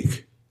is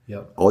unique.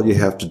 Yep. All you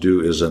have to do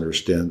is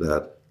understand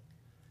that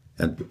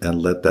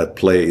and let that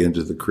play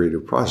into the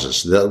creative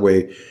process. That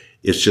way,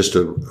 it's just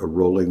a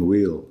rolling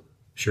wheel.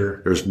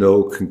 Sure. There's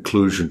no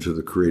conclusion to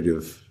the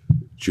creative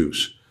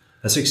juice.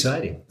 That's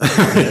exciting.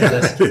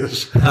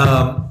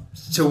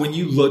 So when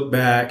you look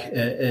back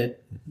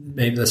at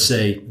maybe, let's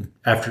say,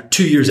 after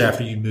 2 years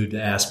after you moved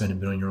to Aspen and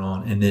been on your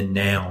own, and then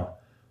now,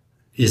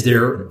 what's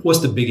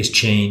the biggest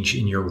change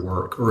in your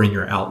work or in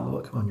your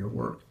outlook on your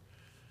work?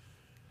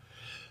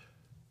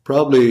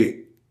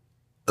 Probably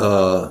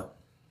a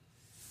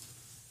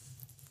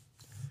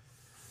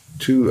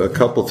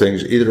couple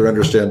things. Either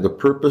understand the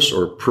purpose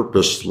or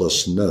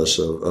purposelessness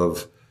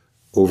of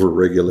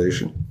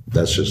overregulation.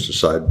 That's just a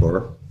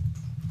sidebar.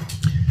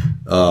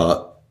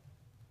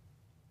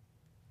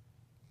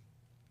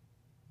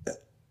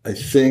 I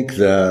think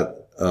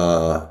that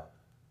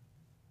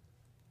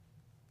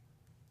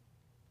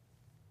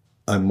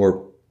I'm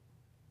more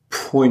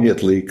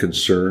poignantly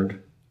concerned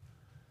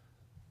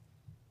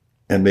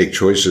and make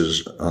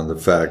choices on the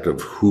fact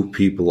of who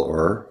people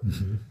are.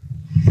 Mm-hmm.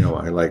 You know,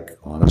 I like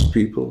honest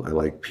people. I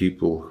like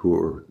people who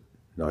are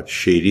not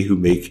shady,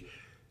 who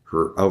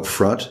are out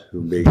front,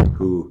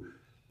 who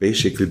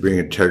basically bring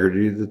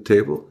integrity to the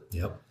table.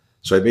 Yep.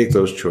 So I make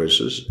those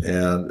choices,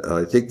 and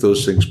I think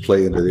those things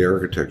play into the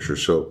architecture.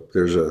 So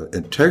there's a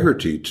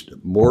integrity,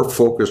 more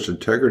focused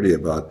integrity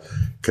about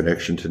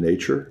connection to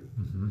nature,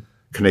 mm-hmm.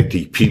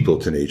 connecting people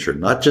to nature,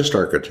 not just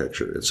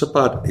architecture. It's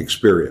about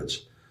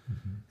experience.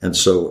 Mm-hmm. And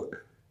so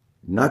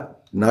not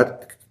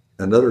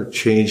another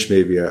change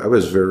maybe. I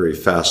was very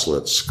facile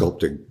at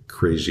sculpting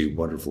crazy,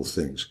 wonderful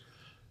things.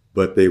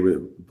 But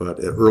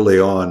early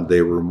on,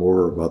 they were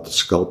more about the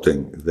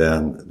sculpting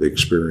than the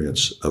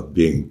experience of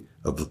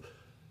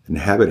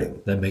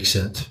inhabiting. That makes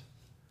sense.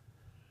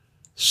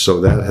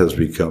 So that has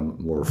become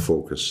more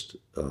focused.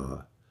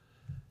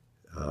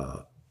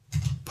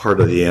 Part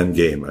of the end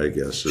game, I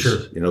guess. Is, sure.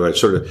 You know, it's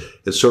sort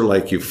of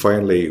like you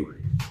finally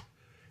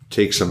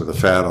take some of the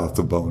fat off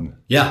the bone.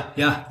 Yeah,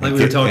 like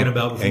we were talking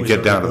about before. And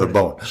get down to the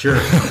bone. Sure.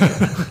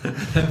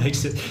 That makes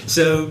sense.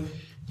 So,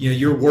 you know,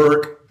 your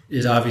work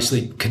is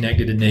obviously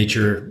connected to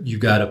nature. You've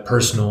got a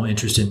personal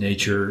interest in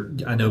nature.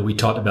 I know we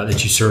talked about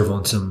that you serve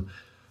on some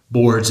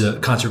boards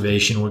of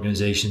conservation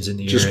organizations in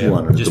the area. Just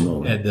one at the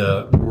moment. At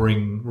the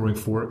Roaring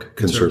Fork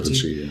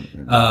Conservancy.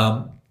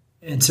 Yeah.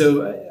 And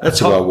so that's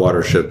about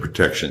watershed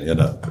protection in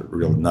a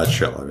real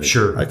nutshell. I mean,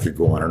 sure. I could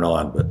go on and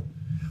on, but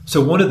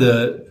so one of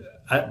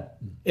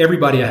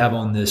everybody I have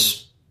on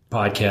this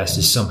podcast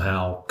is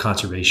somehow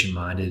conservation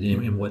minded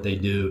in what they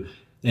do.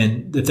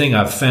 And the thing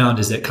I've found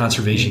is that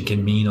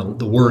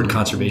the word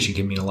conservation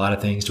can mean a lot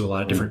of things to a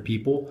lot of different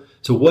people.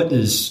 So what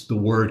does the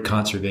word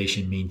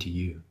conservation mean to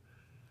you?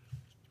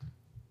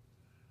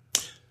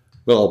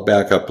 Well, I'll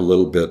back up a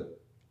little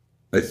bit.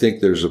 I think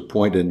there's a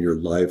point in your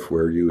life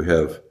where you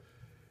have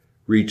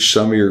reached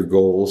some of your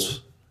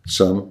goals,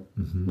 some,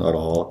 mm-hmm. not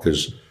all,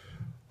 because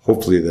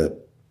hopefully that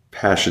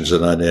passion's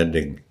an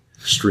unending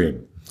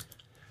stream.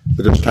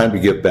 But it's time to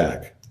give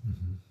back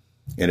mm-hmm.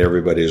 in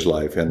everybody's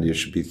life, and you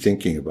should be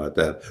thinking about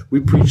that.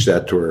 We preach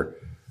that to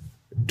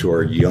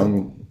our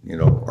young,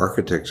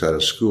 architects out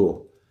of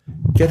school.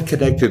 Get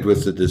connected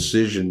with the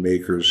decision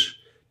makers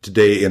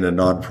today in a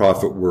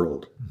nonprofit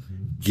world.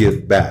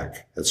 Give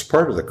back. That's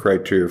part of the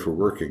criteria for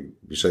working,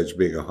 besides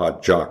being a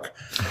hot jock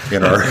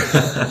in our,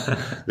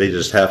 they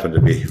just happen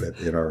to be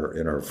in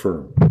our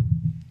firm.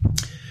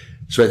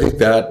 So I think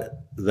that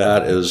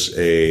is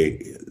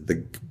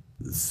the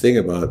thing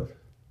about,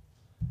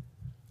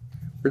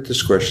 where did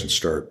this question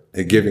start?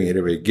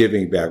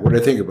 Giving back. When I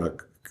think about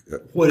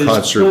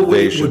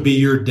conservation. What would be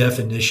your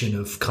definition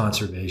of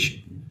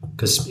conservation?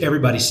 Because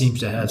everybody seems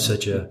to have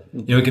such a,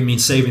 it can mean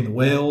saving the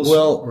whales,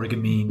 or it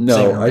can mean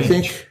saving the I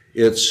think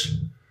it's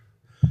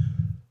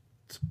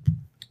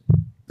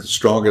the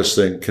strongest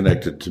thing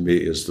connected to me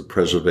is the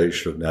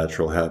preservation of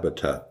natural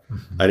habitat.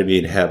 Mm-hmm. I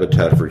mean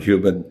habitat for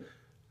enjoyment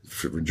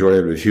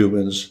of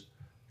humans,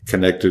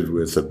 connected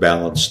with a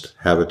balanced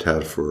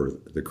habitat for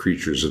the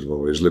creatures that have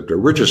always lived there.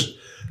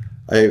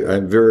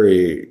 I'm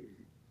very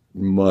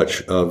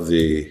much of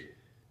the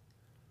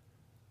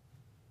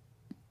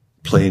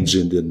Plains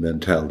Indian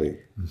mentality.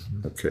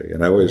 Mm-hmm. Okay.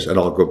 And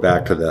I'll go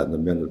back to that in a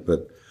minute,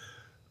 but,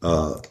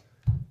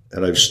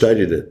 and I've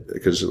studied it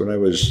because when I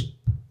was,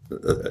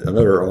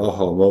 another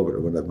aha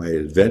moment when my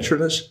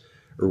adventureness,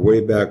 or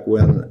way back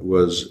when,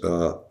 was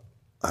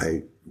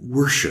I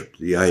worshipped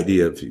the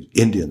idea of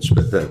Indians,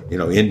 but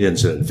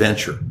Indians and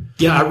adventure.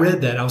 Yeah, I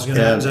read that. I was going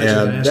to ask.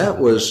 And that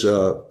was,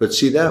 but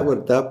see, that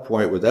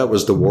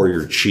was the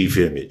warrior chief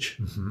image.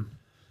 Mm-hmm.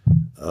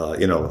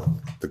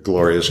 The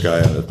glorious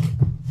guy on a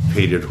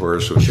painted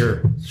horse with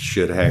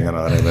shit hanging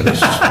on him and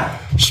his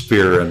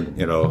spear and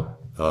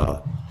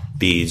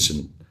beads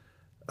and.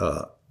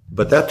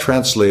 But that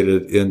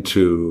translated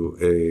into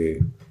a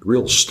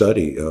real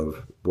study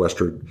of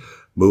Western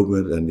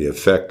movement and the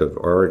effect of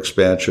our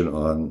expansion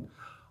on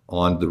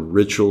the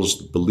rituals,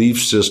 the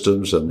belief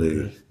systems, and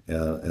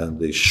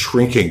the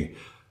shrinking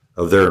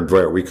of their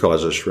environment. We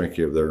cause a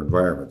shrinking of their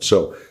environment.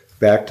 So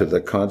back to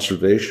the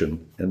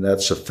conservation, and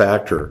that's a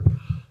factor,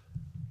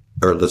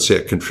 or let's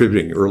say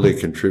a early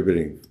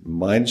contributing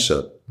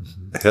mindset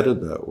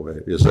headed that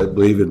way, is I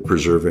believe in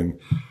preserving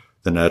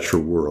the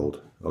natural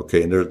world.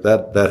 Okay, and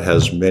that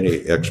has many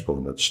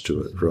exponents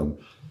to it, from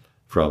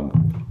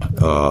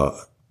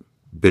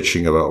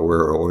bitching about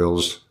where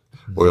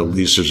oil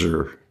leases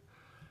are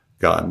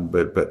gotten,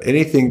 but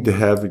anything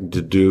having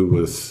to do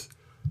with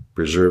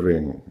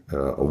preserving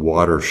a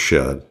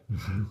watershed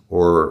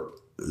or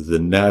the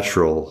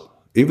natural,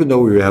 even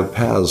though we have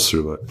paths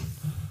through it,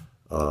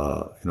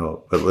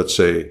 but let's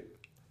say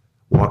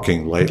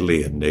walking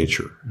lightly in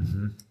nature.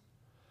 Mm-hmm.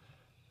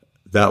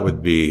 That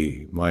would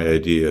be my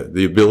idea.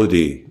 The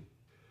ability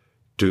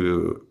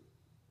to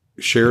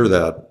share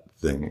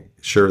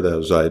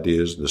those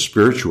ideas, the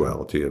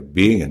spirituality of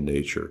being in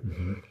nature,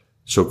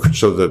 So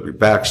that it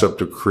backs up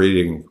to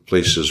creating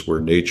places where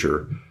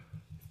nature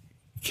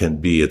can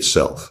be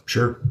itself.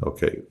 Sure.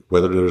 Okay.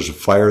 Whether there's a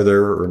fire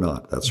there or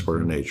not, that's part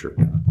of nature.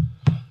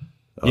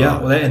 Yeah.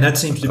 Well, and that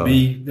seems to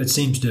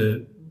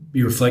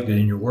be reflected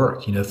in your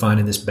work,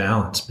 finding this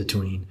balance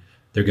between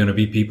there are going to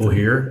be people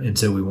here. And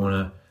so we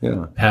want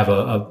to have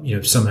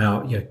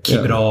somehow keep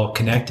it all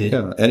connected.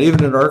 Yeah. And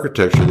even in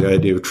architecture, the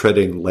idea of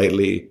treading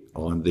lightly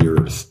on the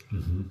earth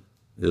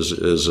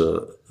is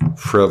a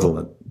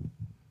prevalent.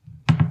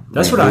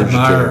 That's what I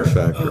admire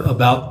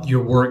about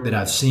your work that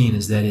I've seen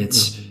is that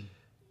it's,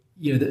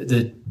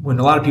 when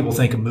a lot of people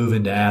think of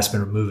moving to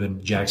Aspen or moving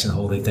to Jackson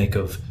Hole, they think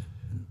of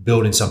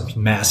building some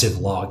massive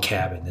log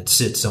cabin that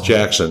sits on.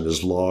 Jackson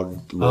is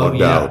logged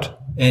out.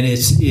 And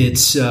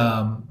it's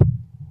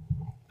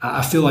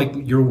I feel like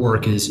your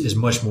work is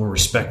much more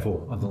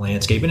respectful of the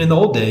landscape. And in the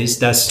old days,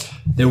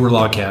 there were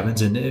log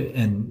cabins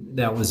and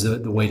that was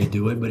the way to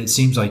do it. But it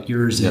seems like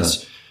yours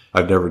is.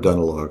 I've never done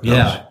a log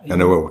house,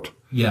 and I won't.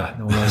 Yeah,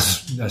 no,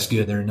 that's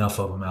good. There are enough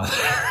of them out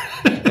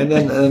there.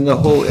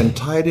 and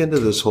tied into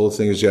this whole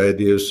thing is the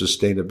idea of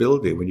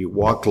sustainability. When you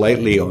walk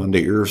lightly on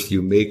the earth, if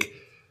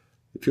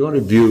you want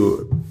to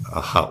view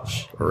a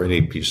house or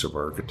any piece of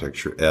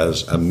architecture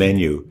as a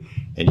menu,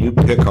 and you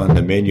pick on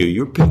the menu,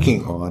 you're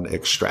picking on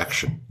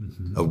extraction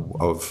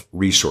of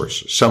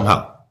resources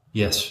somehow.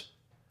 Yes.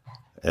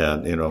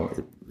 And,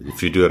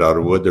 if you do it out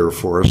of wood, there are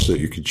forests that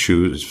you can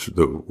choose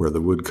where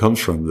the wood comes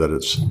from, that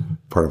it's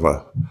part of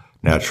a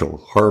natural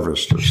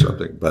harvest or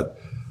something. But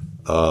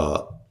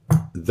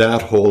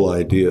that whole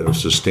idea of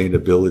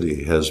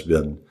sustainability has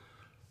been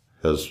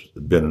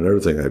another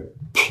thing I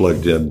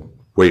plugged in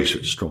way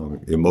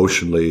strong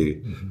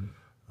emotionally,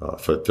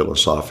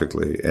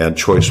 philosophically, and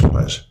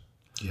choice-wise.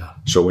 Yeah.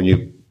 So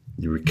when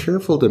you're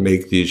careful to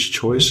make these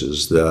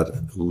choices that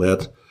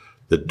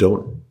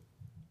don't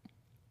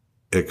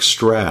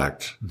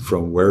extract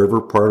from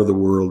wherever part of the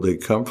world they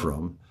come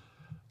from,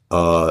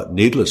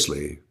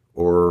 needlessly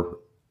or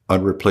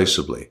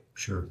unreplaceably.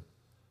 Sure.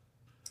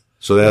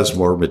 So that's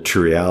more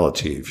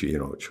materiality, if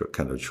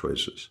kind of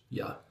choices.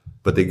 Yeah.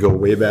 But they go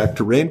way back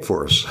to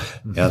rainforests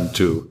and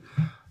to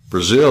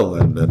Brazil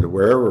and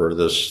wherever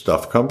this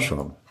stuff comes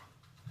from.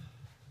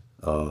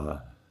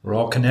 We're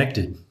all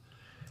connected.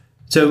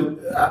 So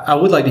I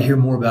would like to hear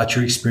more about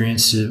your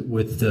experience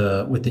with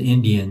the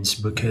Indians,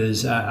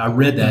 because I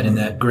read that in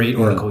that great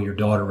article your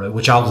daughter wrote,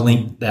 which I'll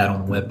link that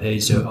on the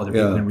webpage so other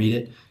people can read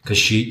it, because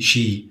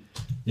she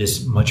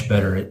is much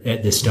better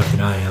at this stuff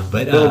than I am.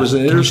 But it was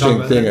an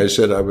interesting thing. I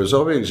said I was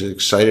always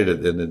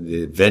excited in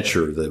the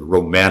adventure, the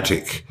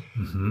romantic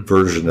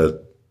version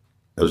of,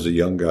 as a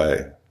young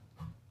guy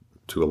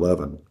to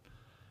 11,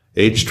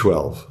 age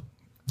 12,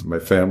 my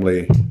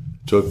family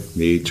took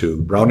me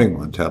to Browning,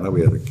 Montana.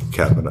 We had a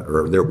cabin,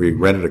 we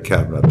rented a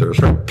cabin up there.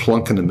 So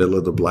plunk in the middle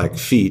of the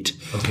Blackfeet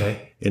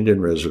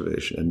Indian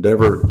reservation. And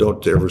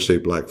don't ever say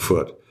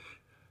Blackfoot.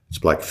 It's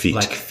Blackfeet.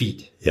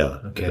 Blackfeet. Yeah.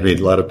 Okay. I mean,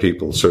 a lot of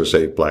people sort of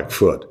say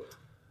Blackfoot,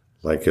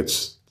 like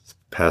it's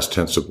past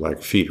tense of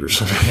Blackfeet or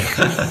something.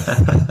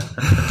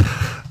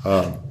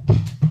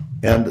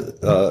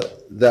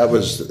 That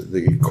was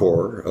the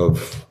core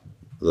of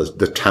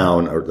the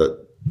town, or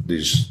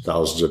these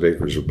thousands of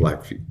acres of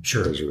Blackfeet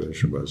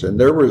reservation was. And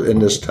there was, in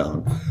this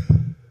town,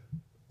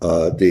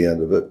 at the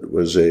end of it,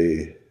 was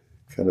a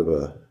kind of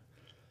a,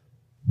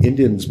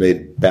 Indians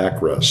made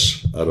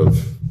backrests out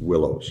of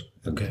willows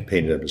and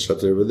painted them and stuff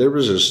there. But there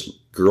was this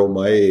girl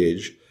my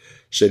age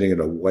sitting in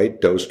a white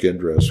doe-skin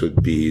dress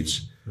with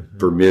beads,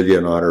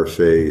 vermilion on her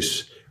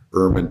face,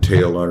 ermine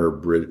tail on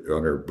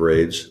her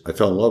braids. I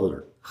fell in love with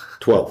her.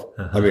 12.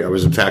 I mean, I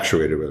was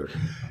infatuated with her.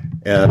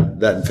 And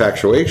that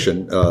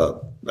infatuation,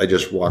 I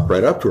just walked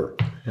right up to her.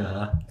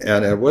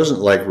 And it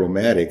wasn't like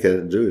romantic.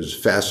 It was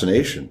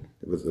fascination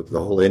with the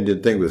whole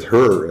Indian thing, with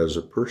her as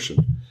a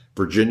person.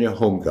 Virginia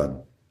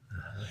Homegun.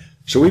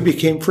 So we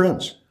became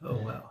friends. Oh,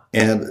 wow.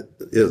 And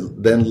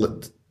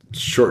then,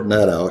 shorten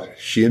that out,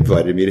 she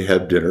invited me to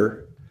have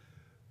dinner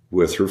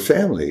with her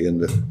family in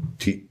the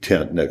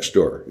tent next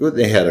door.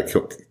 They had a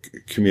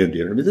community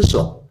dinner. I mean, this is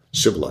all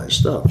civilized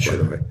stuff, by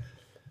the way.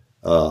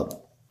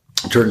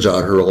 Turns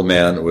out her old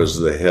man was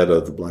the head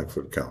of the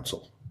Blackfoot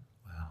Council.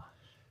 Wow.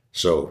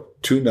 So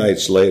 2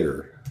 nights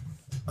later,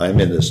 I'm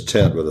in this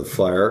tent with a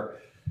fire,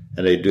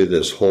 and they do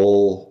this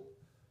whole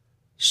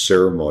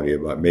ceremony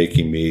about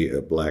making me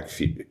a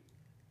Blackfeet.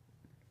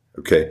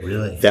 Okay.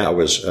 Really? That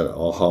was an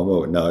aha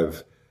moment. Now,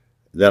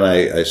 then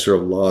I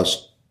sort of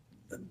lost,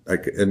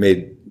 I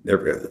made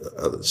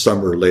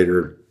summer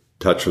later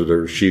touch with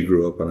her. She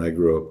grew up and I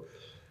grew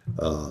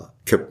up.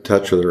 Kept in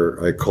touch with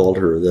her. I called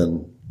her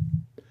then,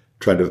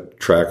 trying to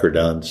track her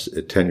down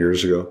 10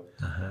 years ago.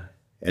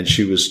 And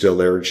she was still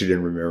there and she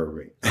didn't remember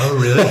me. Oh,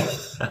 really?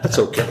 That's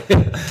okay.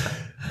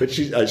 But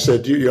I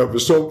said, it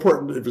was so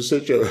important. It was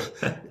such a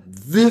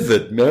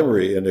vivid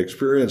memory and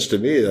experience to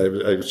me. I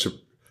was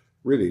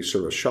really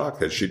sort of shocked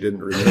that she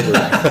didn't remember.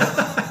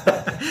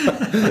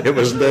 It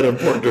wasn't that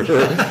important to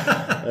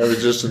her. I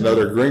was just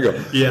another gringo.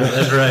 Yeah,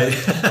 that's right.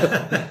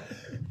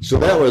 So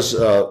that was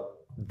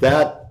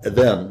that.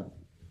 Then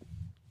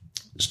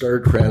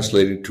started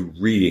translating to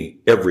reading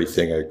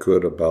everything I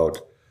could about,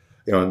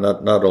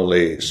 not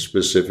only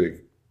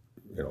specific,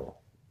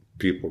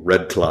 people,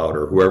 Red Cloud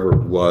or whoever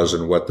it was,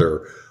 and what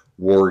their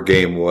war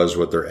game was,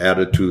 what their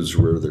attitudes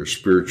were, their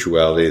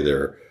spirituality,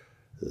 their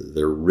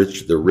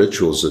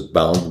rituals that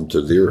bound them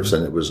to the earth.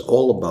 And it was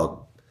all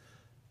about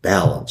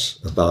balance,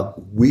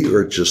 about we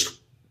are just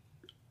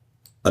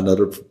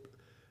another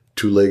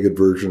two-legged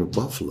version of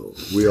buffalo.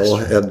 We all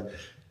had,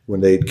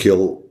 when they'd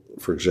kill,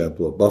 for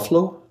example, a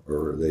buffalo,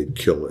 or they'd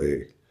kill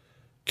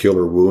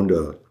or wound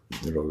a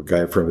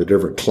guy from a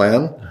different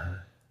clan,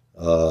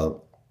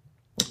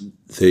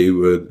 they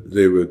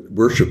would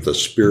worship the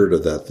spirit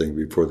of that thing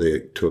before they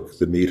took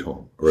the meat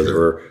home,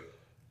 or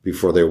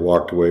before they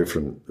walked away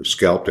from,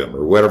 scalped him,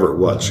 or whatever it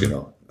was.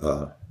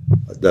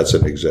 That's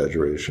an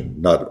exaggeration.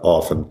 Not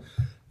often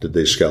did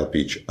they scalp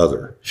each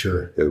other.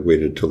 Sure. They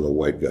waited till the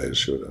white guys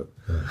showed up.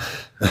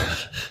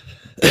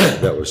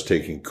 That was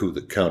taking coup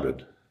that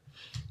counted.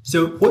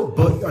 So what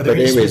book are there? But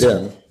anyway,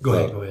 then go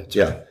ahead.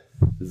 Yeah,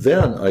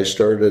 then I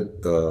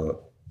started.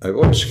 I've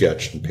always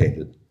sketched and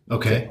painted.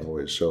 Okay.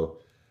 Always. So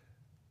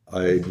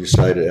I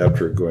decided,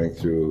 after going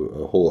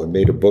through I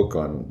made a book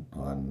on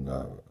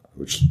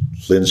which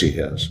Lindsay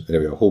has,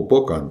 anyway, a whole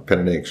book on pen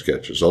and ink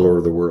sketches all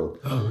over the world.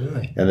 Oh,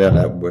 really? And then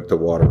I went to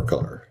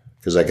watercolor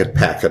because I could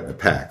pack it in a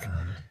pack.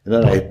 And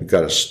then I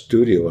got a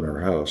studio in our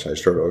house. I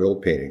started oil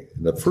painting.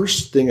 And the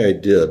first thing I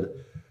did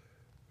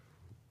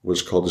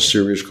was called a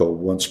series called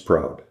Once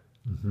Proud.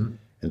 Mm-hmm.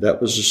 And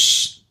that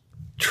was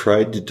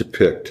tried to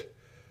depict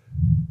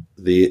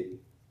the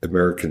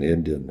American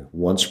Indian.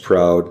 Once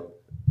proud,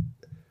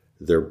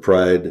 their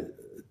pride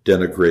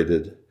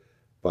denigrated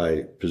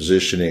by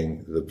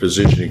the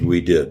positioning we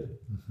did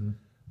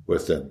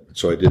with them.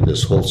 So I did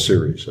this whole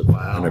series, and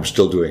I'm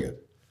still doing it.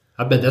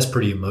 I bet that's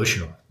pretty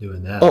emotional,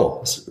 doing that. Oh,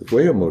 it's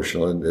way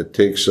emotional, and it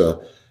takes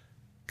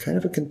kind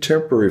of a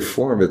contemporary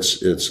form.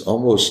 It's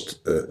almost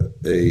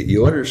if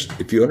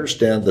you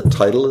understand the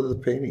title of the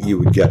painting, you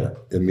would get it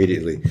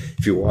immediately.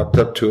 If you walked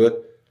up to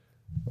it,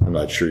 I'm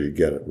not sure you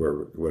get it.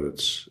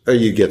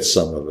 You get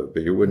some of it,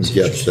 but you wouldn't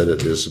get that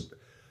it is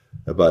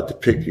about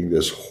depicting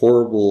this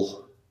horrible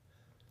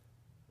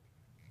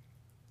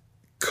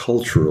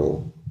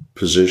cultural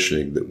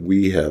positioning that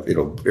we have.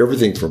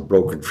 Everything from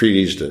broken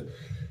treaties to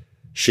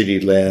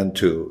shitty land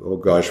to, oh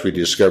gosh, we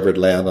discovered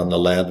land on the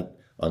land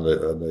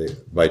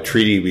by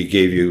treaty we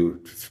gave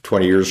you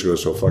 20 years ago,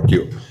 so fuck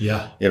you.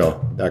 Yeah.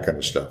 That kind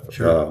of stuff.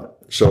 Sure.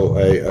 So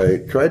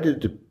I tried to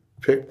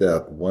depict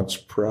that Once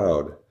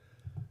Proud,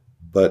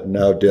 but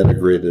now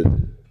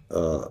denigrated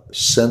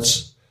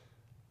sense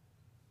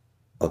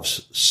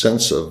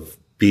of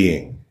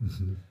being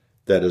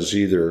that is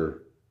either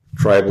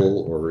tribal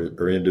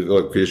or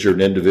individual, because you're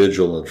an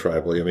individual in the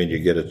tribal. I mean, you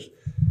get a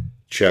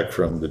check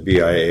from the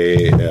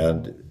BIA,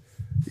 and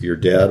your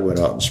dad went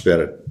out and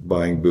spent it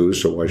buying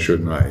booze, so why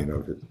shouldn't I?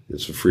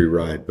 It's a free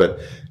ride. But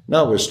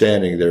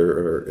notwithstanding, and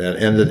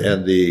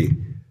the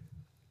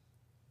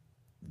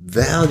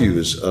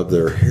values of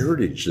their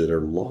heritage that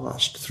are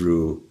lost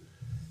through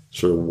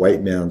sort of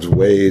white man's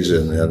ways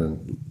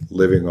and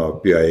living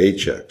off BIA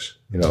checks.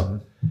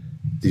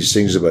 These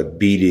things about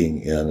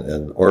beating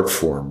and art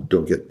form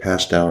don't get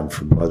passed down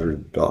from mother to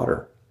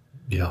daughter.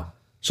 Yeah.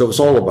 So it's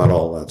all about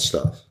all that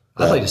stuff.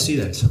 I'd like to see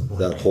that at some point.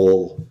 That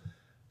whole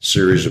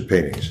series of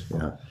paintings.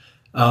 Yeah.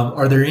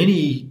 Are there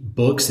any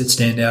books that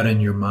stand out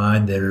in your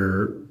mind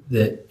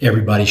that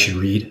everybody should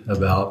read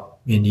about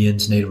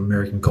Indians, Native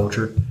American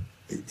culture?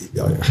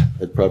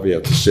 I'd probably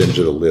have to send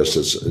you the list.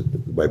 It's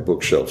my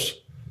bookshelves.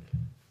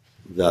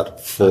 That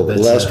full. The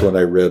last one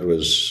I read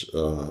was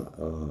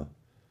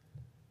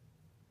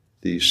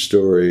the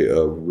story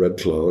of Red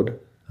Cloud,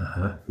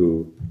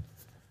 who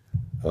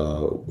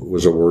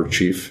was a war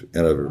chief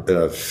and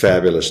a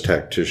fabulous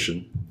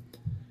tactician.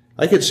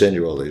 I could send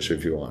you all these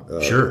if you want.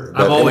 Sure,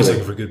 I'm always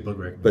looking for good book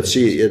recommendations. But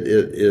see,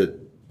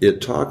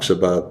 it talks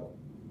about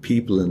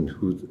people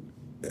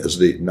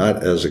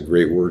not as a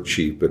great war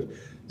chief, but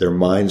their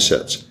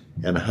mindsets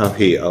and how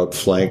he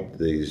outflanked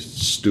these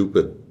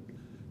stupid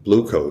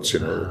bluecoats,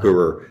 who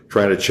were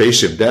trying to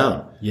chase him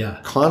down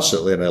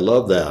constantly. And I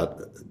love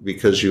that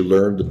because you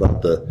learned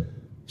about the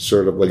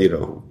sort of,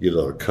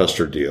 the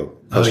Custer deal.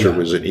 Custer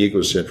was an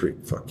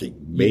egocentric fucking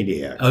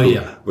maniac. Oh,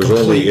 yeah. Was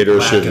only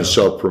interested in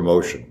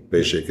self-promotion,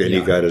 basically, and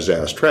he got his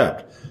ass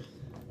trapped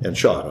and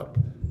shot him.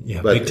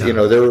 Yeah, but, there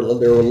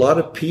were a lot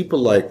of people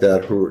like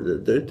that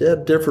they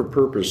had different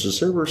purposes.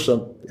 There were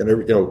some,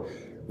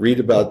 read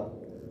about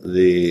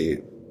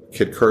the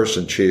Kit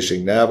Carson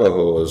chasing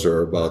Navajos,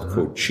 or about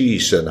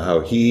Cochise and how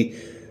he,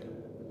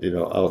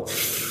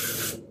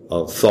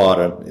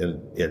 outthought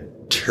in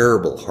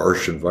terrible,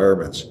 harsh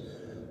environments,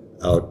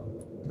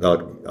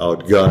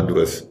 outgunned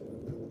with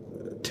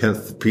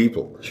 10th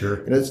people. Sure.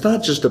 And it's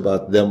not just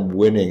about them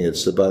winning;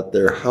 it's about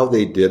how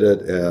they did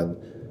it and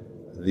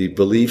the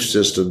belief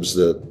systems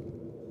that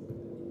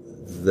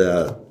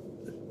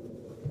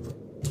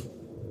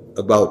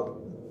about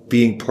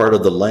being part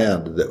of the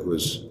land that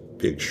was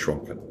being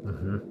shrunken,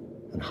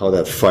 and how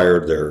that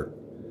fired their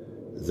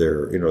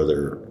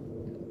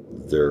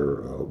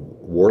the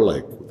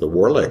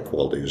warlike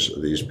qualities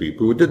of these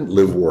people who didn't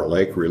live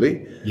warlike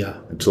really. Yeah.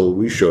 Until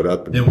we showed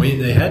up. And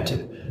they had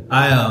to.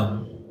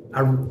 I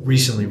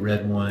recently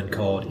read one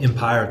called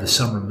Empire of the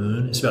Summer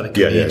Moon. It's about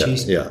the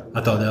Comanches. Yeah.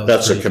 I thought that was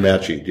that's a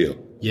Comanche deal.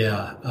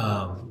 Yeah.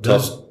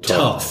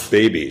 Tough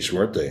babies,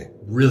 weren't they?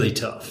 Really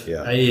tough.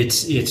 Yeah.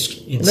 It's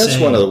insane. And that's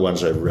one of the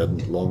ones I've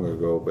read long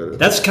ago. But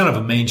that's kind of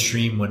a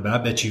mainstream one, but I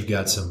bet you've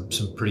got some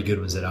pretty good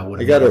ones that I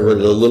would have. I got a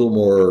little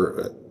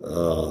more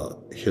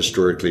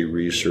historically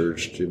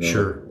researched,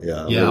 Sure.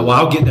 Yeah. Well,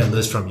 I'll get that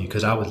list from you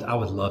because I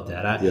would love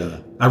that.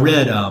 I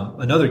read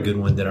another good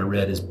one that I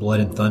read is Blood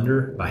and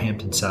Thunder by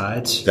Hampton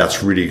Sides.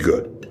 That's really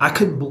good. I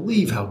couldn't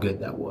believe how good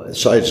that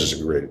was. Sides is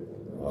a great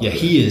author. Yeah,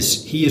 he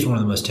is one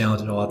of the most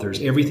talented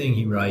authors. Everything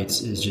he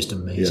writes is just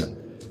amazing. Yeah.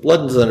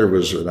 Blood and Thunder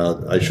was,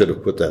 I should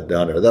have put that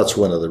down there. That's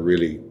one of the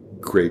really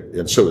great,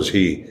 and so is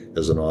he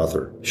as an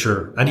author.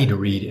 Sure. I need to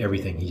read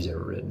everything he's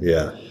ever written.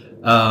 Yeah.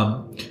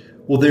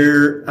 Well,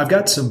 I've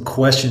got some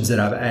questions that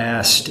I've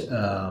asked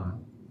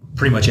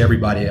pretty much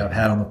everybody I've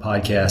had on the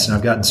podcast, and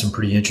I've gotten some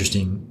pretty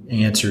interesting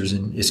answers,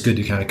 and it's good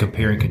to kind of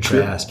compare and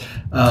contrast.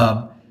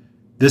 Sure.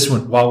 This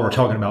one, while we're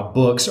talking about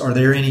books, are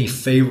there any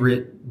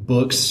favorite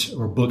books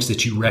or books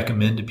that you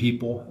recommend to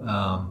people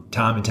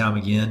time and time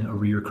again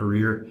over your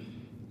career?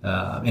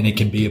 And it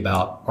can be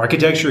about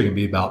architecture, it can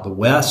be about the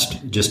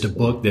West, just a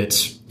book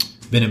that's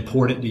been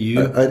important to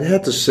you. I'd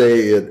have to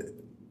say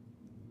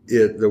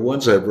the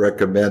ones I've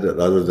recommended,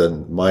 other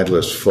than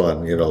mindless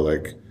fun,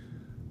 like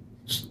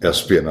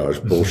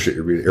espionage bullshit,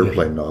 you read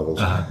airplane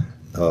novels,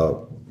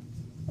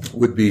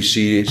 would be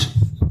C.D.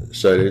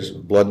 Seides.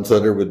 Blood and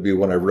Thunder would be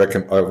one I've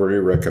already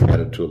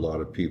recommended to a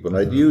lot of people, and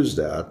I'd use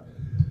that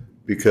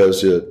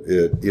because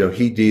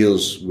he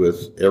deals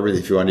with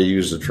everything. If you want to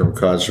use the term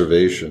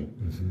conservation.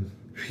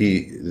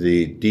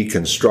 The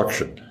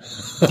deconstruction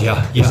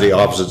is the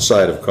opposite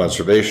side of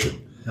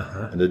conservation.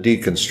 And the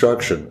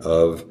deconstruction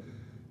of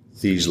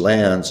these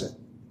lands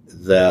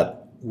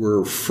that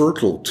were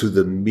fertile to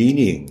the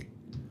meaning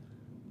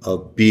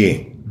of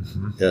being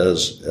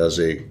as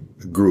a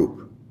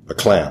group, a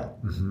clan,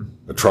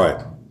 a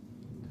tribe.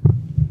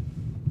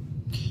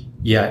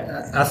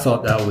 Yeah, I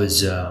thought that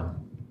was...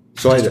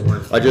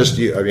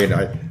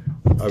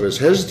 I was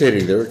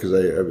hesitating there because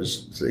I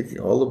was thinking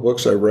all the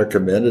books I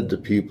recommended to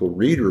people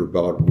read are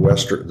about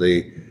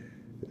the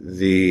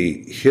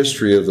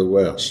history of the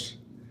West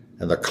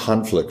and the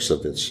conflicts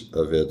of its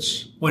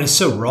when it's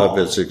so raw of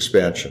its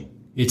expansion.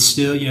 It's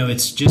still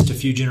it's just a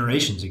few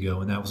generations ago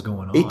when that was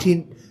going on.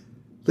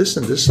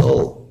 This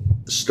all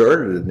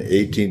started in the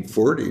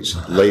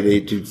 1840s, late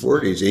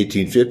 1840s,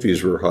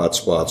 1850s were hot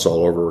spots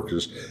all over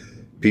because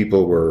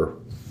people were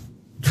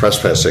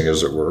trespassing,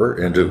 as it were,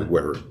 into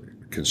where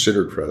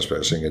considered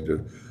trespassing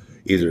into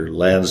either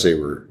lands they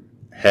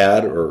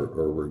had or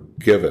were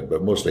given,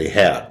 but mostly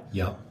had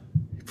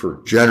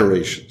for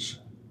generations,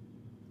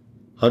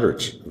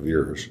 hundreds of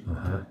years.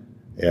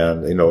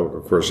 And,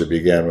 of course, it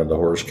began when the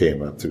horse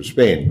came up through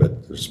Spain,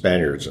 but the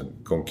Spaniards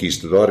and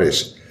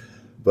conquistadores.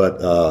 But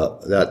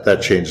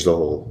that changed the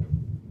whole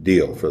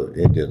deal for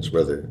the Indians,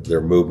 whether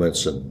their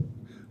movements and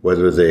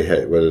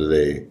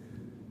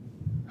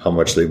how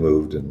much they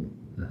moved, and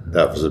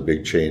that was a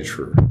big change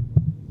for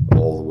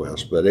all the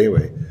West. But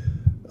anyway,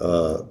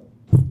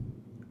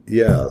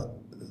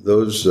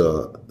 those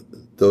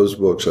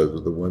books are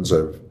the ones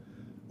I've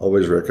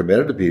always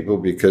recommended to people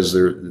because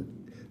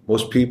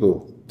most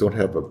people don't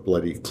have a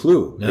bloody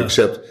clue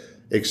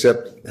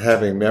except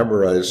having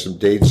memorized some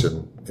dates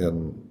in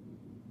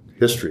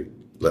history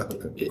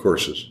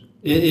courses.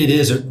 It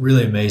is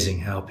really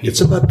amazing how people.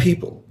 It's about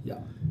people. Yeah,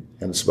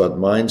 and it's about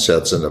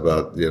mindsets and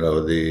about the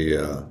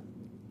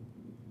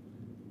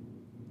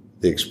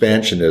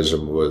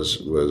expansionism was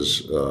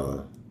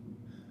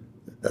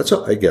that's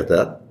all, I get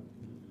that,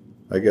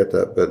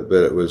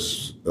 but it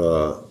was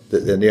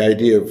and the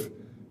idea of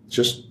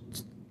just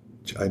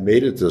I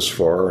made it this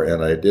far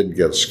and I didn't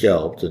get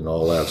scalped and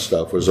all that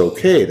stuff was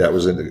okay. That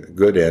was a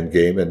good end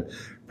game and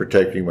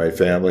protecting my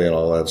family and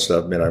all that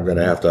stuff. I mean, I'm going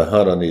to have to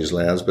hunt on these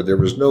lands, but there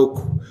was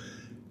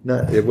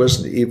it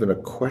wasn't even a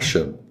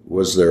question.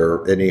 Was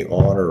there any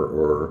honor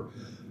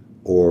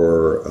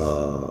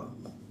or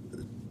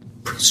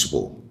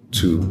principle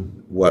to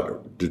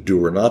what to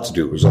do or not to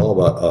do? It was all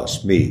about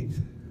us, me,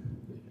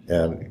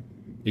 and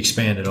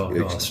expand at all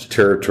costs.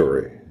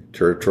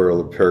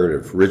 Territorial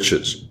imperative,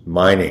 riches,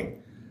 mining.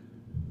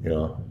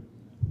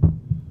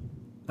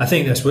 I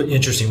think that's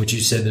interesting what you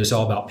said, that it's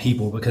all about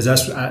people, because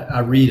I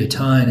read a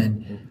ton,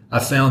 and I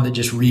found that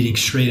just reading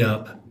straight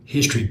up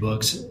history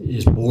books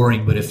is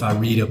boring. But if I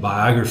read a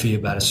biography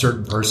about a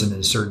certain person in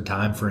a certain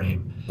time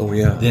frame,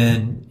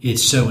 then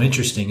it's so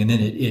interesting. And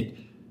then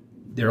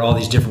there are all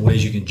these different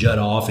ways you can jut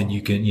off, and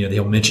you can,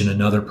 they'll mention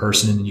another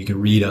person, and you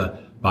can read a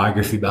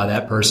biography by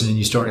that person, and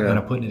you start kind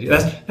of putting it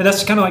together.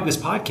 That's kind of like this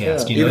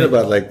podcast. Yeah. Even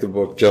about like the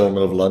book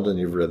Gentlemen of London.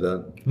 You've read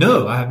that?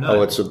 No, I have not.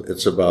 Oh,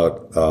 it's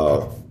about.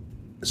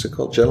 Is it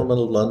called Gentlemen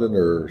of London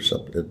or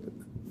something?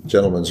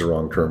 Gentleman's the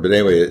wrong term, but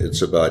anyway,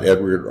 it's about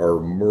Edward R.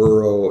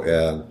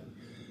 Murrow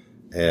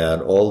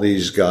and all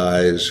these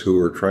guys who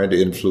were trying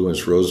to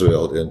influence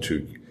Roosevelt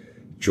into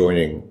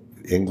joining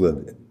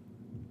England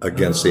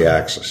against the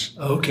Axis.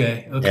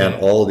 Okay. And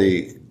all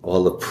the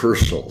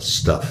personal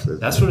stuff.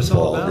 That's what it's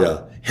all about?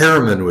 Yeah.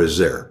 Harriman was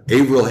there.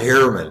 Averell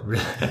Harriman.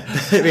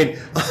 I mean...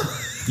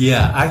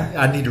 Yeah,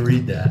 I need to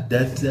read that.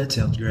 That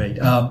sounds great.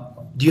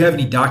 Do you have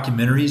any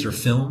documentaries or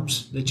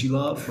films that you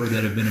love or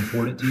that have been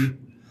important to you?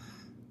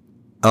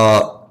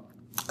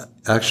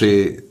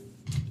 Actually,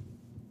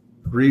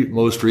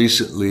 most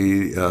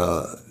recently,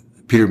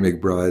 Peter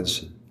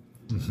McBride's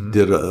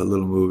did a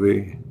little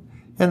movie,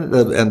 and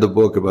the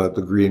book about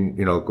the green,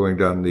 going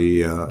down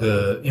the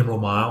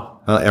Emerald Mile.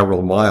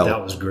 Emerald Mile.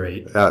 That was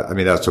great. I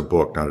mean, that's a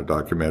book, not a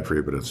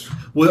documentary, but it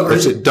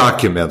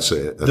documents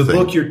the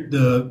thing.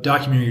 The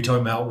documentary you're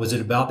talking about, was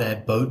it about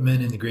that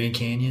boatman in the Grand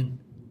Canyon?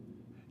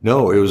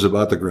 No, it was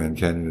about the Grand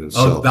Canyon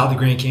itself. Oh, about the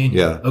Grand Canyon.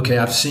 Yeah. Okay,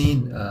 I've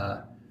seen.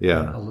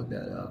 Yeah, I'll look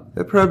that up.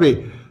 It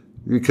probably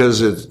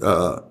because it's.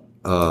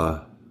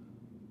 I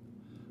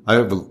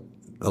have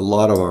a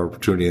lot of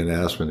opportunity in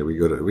Aspen that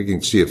we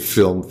can see a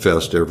film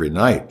fest every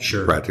night.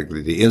 Sure.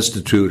 Practically the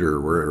Institute or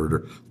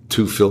wherever,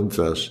 2 film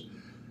fests.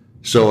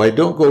 So I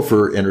don't go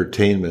for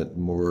entertainment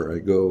more. I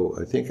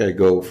think I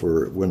go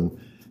for when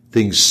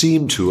things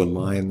seem to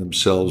align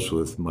themselves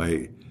with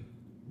my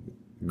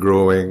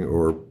growing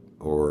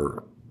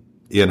or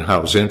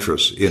in-house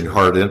interests,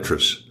 hard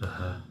interests.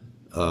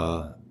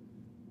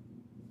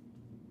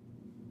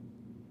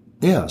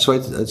 Yeah, so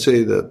I'd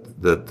say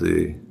that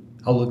the...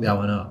 I'll look that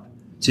one up.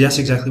 See, that's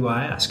exactly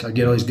why I ask. I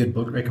get all these good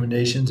book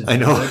recommendations. I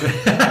know.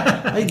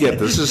 I get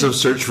this. This is a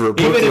search for a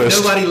book Even list.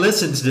 If nobody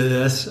listens to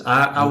this,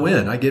 I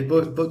win. I get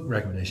book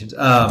recommendations.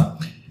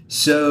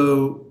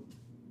 So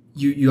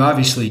you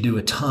obviously do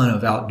a ton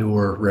of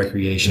outdoor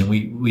recreation.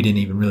 We didn't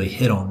even really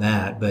hit on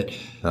that, but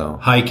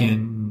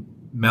hiking,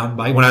 mountain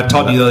bike. When I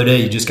talked to you the other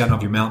day, you just got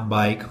off your mountain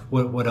bike.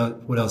 What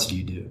else do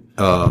you do?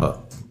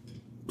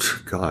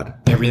 God.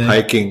 Everything?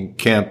 Hiking,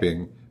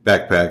 camping,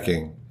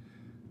 backpacking,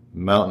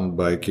 mountain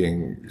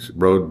biking,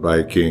 road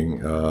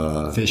biking,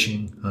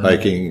 fishing,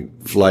 hiking,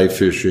 fly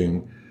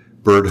fishing,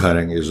 bird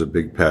hunting is a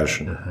big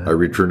passion. I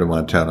returned to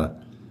Montana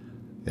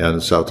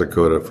and South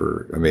Dakota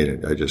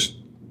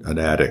an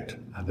addict.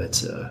 I bet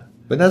so.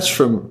 But that's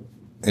from,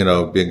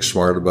 being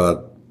smart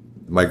about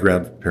my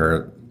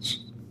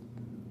grandparents'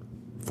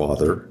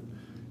 father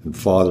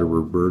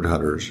were bird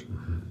hunters,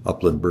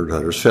 upland bird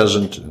hunters,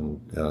 pheasant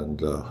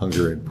and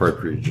Hungarian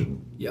partridge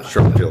and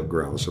sharp-tailed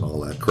grouse and all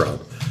that crowd.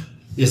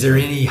 Is there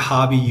any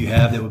hobby you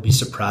have that would be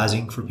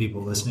surprising for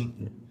people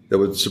listening? That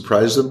would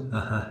surprise them?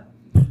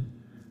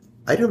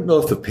 I don't know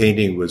if the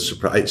painting would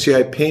surprise. See,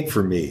 I paint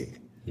for me.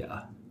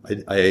 Yeah.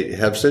 I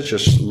have such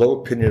a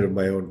low opinion of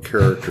my own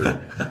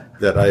character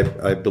that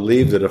I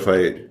believe that if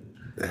I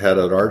had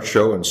an art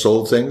show and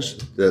sold things,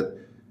 that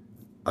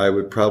I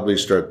would probably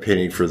start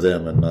painting for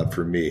them and not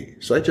for me.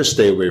 So I just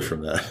stay away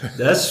from that.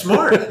 That's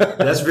smart.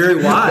 That's very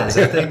wise.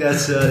 I think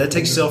that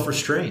takes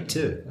self-restraint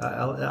too.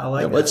 I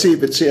like that. But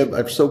see,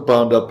 I'm so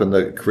bound up in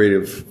the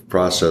creative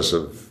process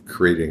of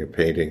creating a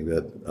painting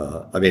that,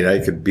 I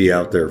could be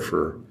out there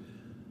for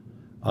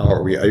an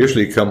hour. I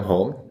usually come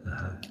home,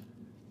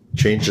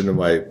 change into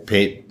my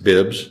paint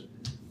bibs,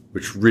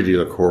 which really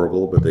look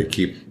horrible, but they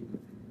keep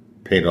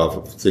paint off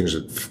of things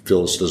that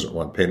Phyllis doesn't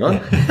want paint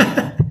on.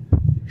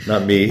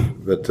 Not me,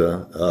 but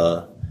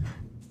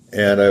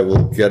and I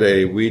will get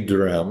a wheat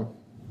dram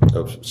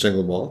of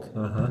single malt.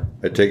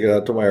 I take it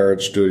out to my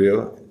art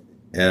studio,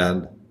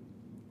 and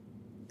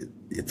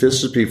if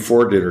this is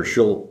before dinner,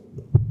 she'll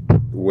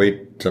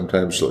wait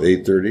sometimes till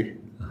 8:30,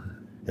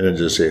 and then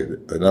just say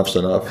enough's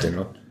enough,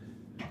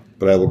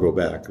 But I will go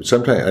back.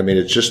 Sometimes,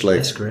 it's just like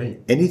that's great.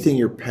 Anything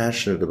you're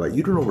passionate about,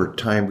 you don't know where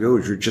time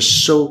goes. You're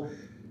just so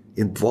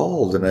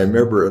involved. And I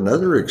remember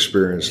another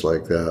experience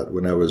like that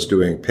when I was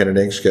doing pen and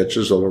ink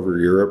sketches all over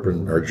Europe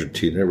and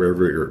Argentina,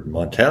 wherever,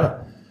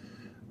 Montana.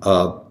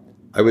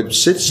 I would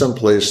sit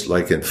someplace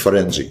like in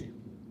Firenze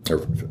or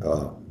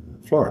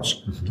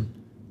Florence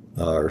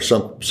or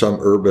some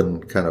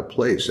urban kind of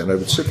place, and I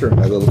would sit there in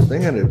my little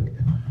thing and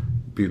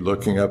I'd be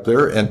looking up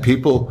there, and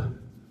people.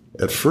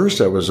 At first,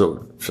 I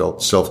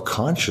felt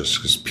self-conscious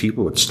because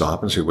people would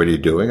stop and say, "What are you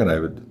doing?" And I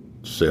would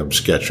say, "I'm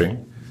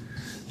sketching,"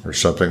 or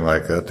something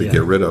like that to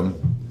get rid of them.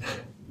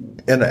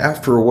 And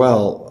after a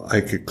while,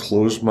 I could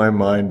close my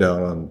mind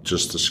down on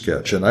just the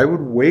sketch, and I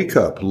would wake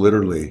up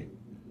literally,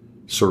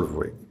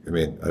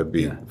 I'd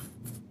be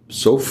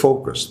so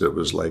focused that it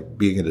was like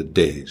being in a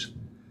daze.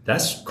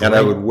 That's great. And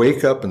I would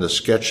wake up, and the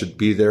sketch would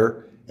be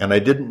there. And I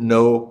didn't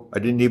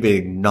even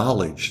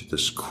acknowledge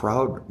this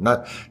crowd,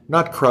 not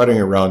crowding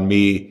around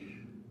me,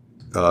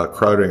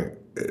 crowding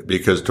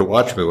because to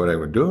watch me what I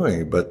was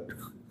doing, but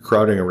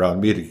crowding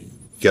around me to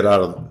get out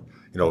of,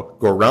 go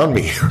around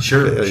me.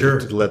 Sure.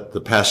 To let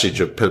the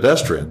passage of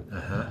pedestrian,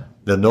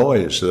 the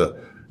noise,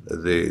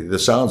 the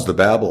sounds, the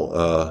babble.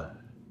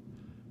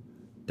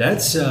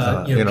 That's,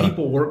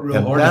 people work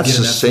real hard to get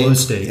in that flow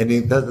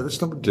state.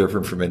 That's no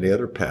different from any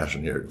other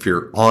passion. If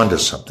you're onto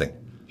something.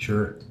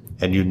 Sure.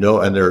 And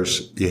and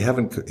there's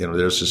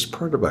this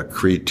part about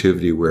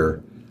creativity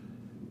where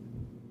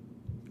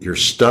you're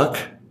stuck,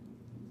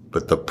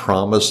 but the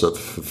promise of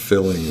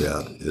fulfilling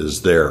that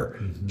is there.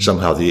 Mm-hmm.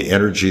 Somehow the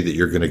energy that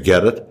you're going to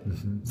get it,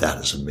 that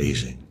is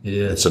amazing. It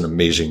is. It's an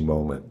amazing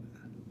moment.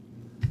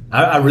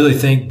 I really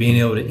think being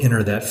able to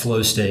enter that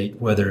flow state,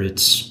 whether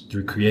it's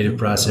through creative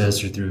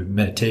process or through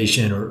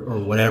meditation or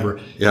whatever,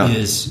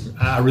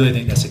 I really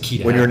think that's a key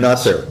to when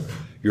happiness. You're not there.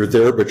 You're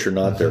there, but you're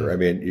not there. I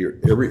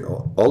mean,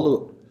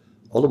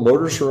 all the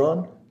motors are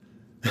on.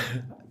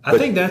 I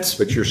think that's.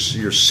 But your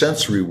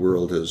sensory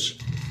world has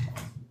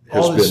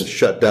been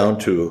shut down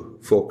to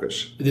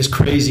focus. This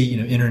crazy,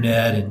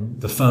 internet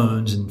and the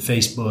phones and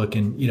Facebook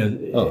and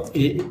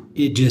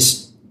it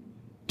just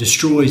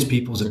destroys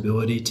people's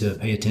ability to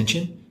pay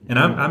attention. And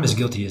I'm as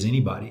guilty as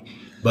anybody.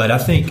 But I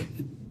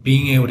think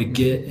being able to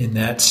get in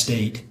that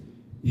state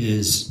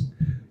is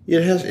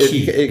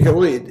key.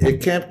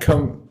 It can't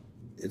come.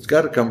 It's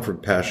got to come from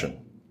passion.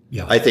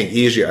 Yeah, I think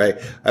easier.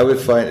 I would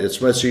find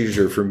it's much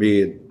easier for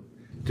me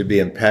to be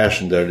in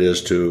passion than it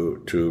is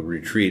to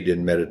retreat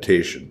in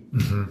meditation.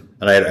 Mm-hmm.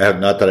 And I have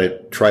not that I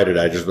tried it.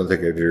 I just don't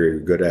think I'm very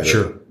good at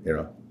it.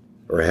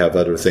 Or have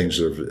other things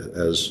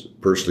as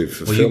personally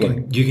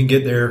fulfilling. Well, you can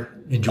get there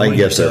enjoying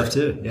yourself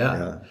too.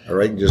 Yeah.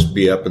 Or I can just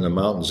be up in the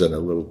mountains in a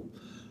little,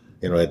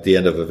 at the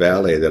end of a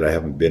valley that I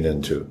haven't been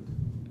into.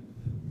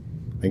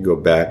 I can go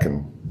back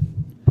and.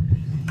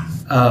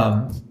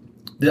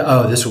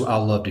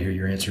 I'll love to hear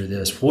your answer to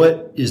this.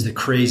 What is the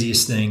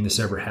craziest thing that's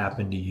ever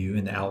happened to you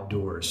in the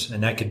outdoors?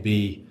 And that could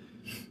be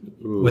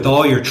with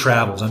all your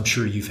travels. I'm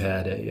sure you've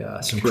had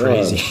some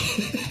crazy,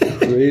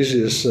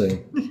 craziest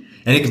thing.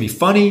 And it can be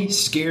funny,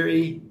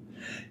 scary.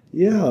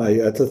 Yeah, I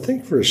have to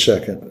think for a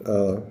second.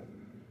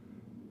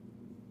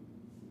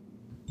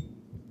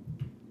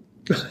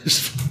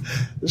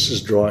 This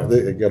is drawing.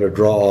 I got to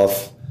draw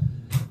off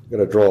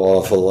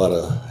a lot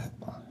of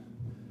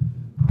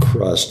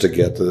crust to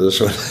get to this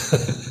one.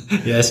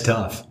 Yeah, it's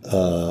tough.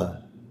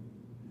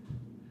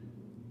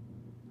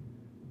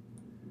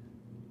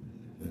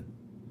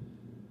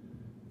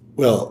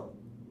 Well,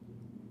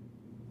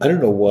 I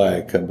don't know why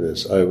I come to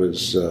this. I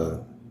was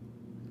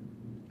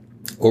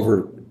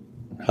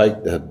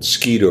had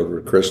skied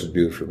over Crested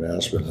Butte from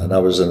Aspen, and I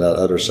was on that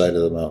other side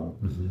of the mountain.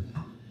 Mm-hmm.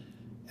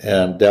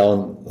 And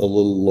down a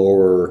little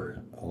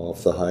lower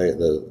off the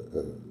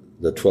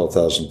the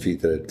 12,000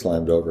 feet that I'd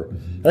climbed over.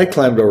 Mm-hmm. And I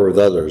climbed over with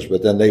others,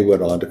 but then they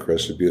went on to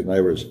Crested Butte, and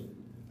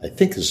I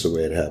think this is the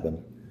way it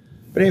happened.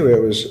 But anyway, I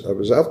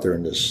was out there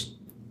in this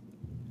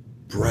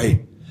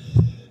bright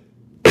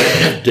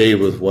day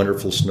with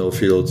wonderful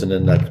snowfields, and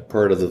in that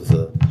part of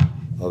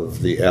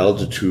the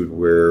altitude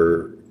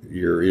where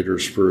you're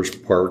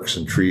interspersed parks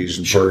and trees,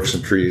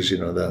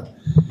 that.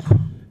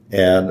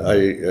 And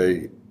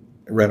I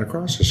ran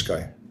across this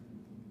guy.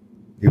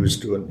 He was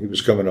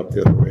coming up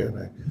the other way, and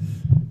I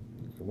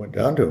went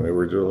down to him. There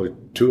were only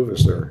two of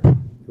us there. It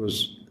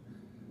was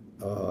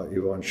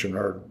Yvon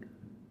Chouinard.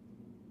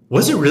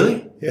 Was it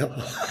really?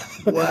 Yeah.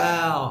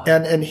 Wow.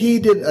 And he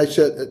did. I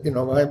said,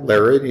 I'm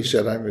Larry, and he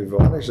said, I'm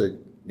Yvon. I said,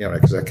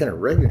 because I kind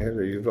of recognized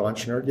Yvon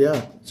Chouinard.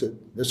 Yeah.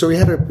 So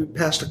we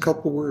passed a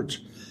couple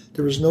words.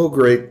 There was no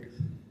great,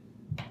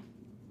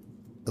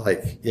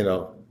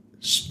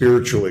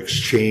 spiritual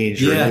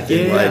exchange or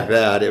anything like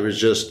that. It was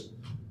just,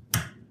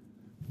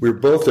 we were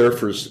both there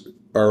for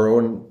our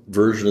own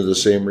version of the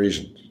same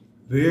reason.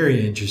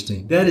 Very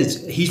interesting.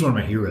 He's one of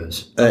my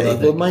heroes.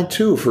 Well, mine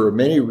too, for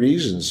many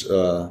reasons.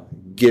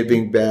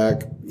 Giving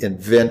back,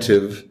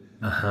 inventive,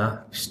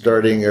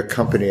 starting a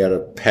company out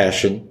of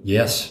passion.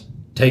 Yes.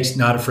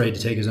 Not afraid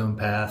to take his own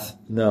path.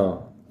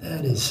 No.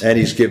 That is. And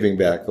he's giving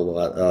back a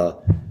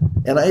lot.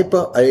 And I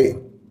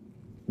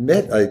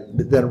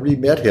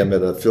re-met him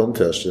at a film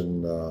fest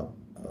in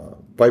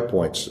Five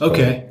Points.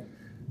 Okay.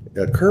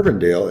 At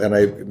Carbondale, and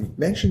I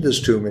mentioned this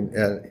to him,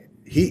 and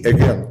he,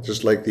 again,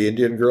 just like the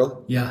Indian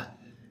girl. Yeah.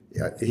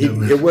 Yeah.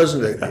 It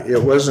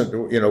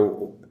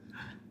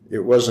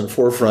wasn't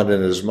forefront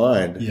in his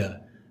mind. Yeah.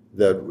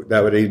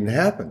 That would even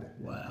happen.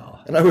 Wow.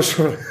 And I was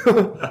sort of,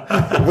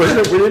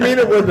 what do you mean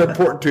it wasn't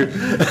important to you?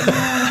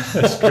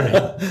 That's great.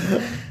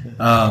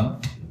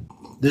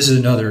 This is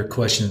another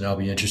question that I'll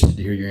be interested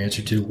to hear your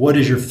answer to. What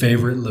is your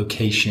favorite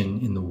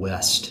location in the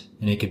West?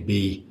 And it could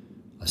be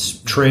a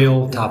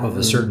trail, top of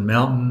a certain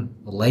mountain,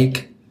 a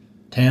lake,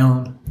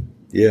 town.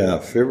 Yeah,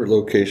 favorite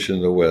location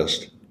in the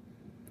West.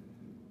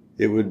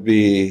 It would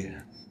be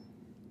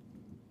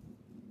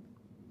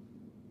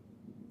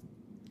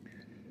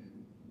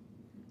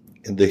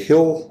in the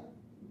hill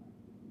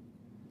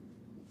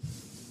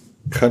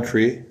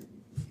country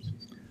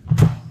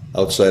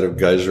outside of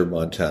Geyser,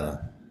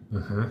 Montana.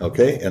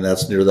 Okay, and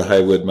that's near the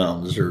Highwood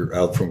Mountains or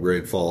out from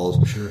Great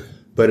Falls. Sure.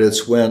 But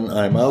it's when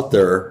I'm out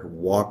there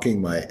walking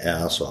my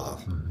ass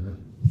off,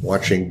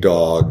 watching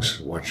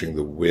dogs, watching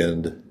the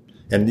wind,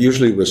 and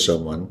usually with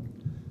someone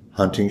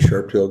hunting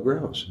sharp-tailed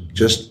grouse,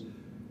 just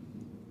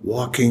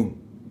walking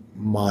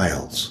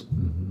miles.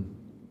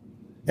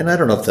 And And I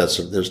don't know if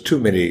there's too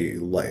many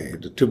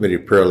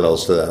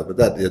parallels to that, but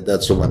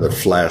that's the one that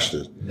flashed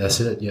it. That's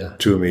it, yeah.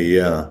 To me,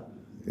 yeah.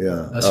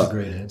 That's a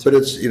great answer. But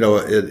it's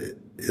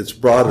it's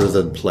broader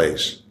than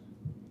place.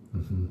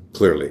 Mm-hmm.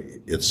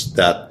 Clearly, that's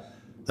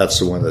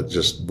the one that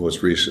just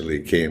most recently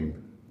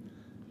came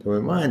to my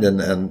mind,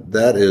 and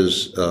that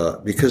is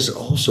because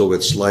also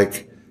it's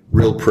like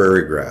real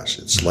prairie grass.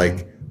 It's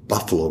like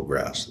buffalo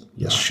grass.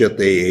 Yeah. The shit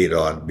they ate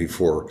on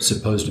before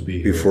Supposed to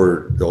be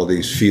before all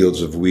these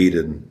fields of wheat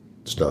and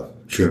stuff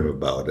came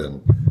about,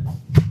 and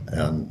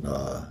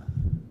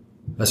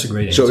that's a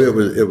great answer. so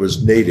it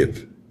was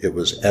native. It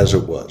was as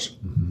it was,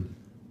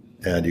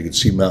 and you could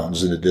see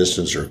mountains in the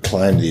distance, or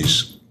climb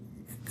these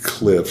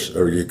cliffs,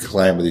 or you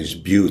climb these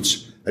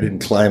buttes. I didn't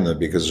climb them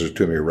because there's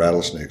too many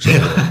rattlesnakes.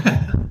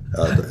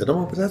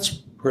 But that's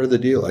part of the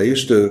deal. I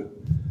used to,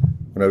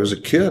 when I was a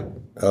kid,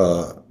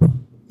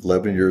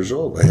 11 years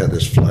old, I had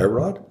this fly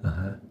rod,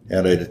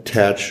 and I'd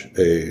attach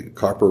a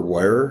copper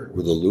wire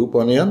with a loop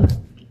on the end,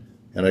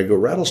 and I'd go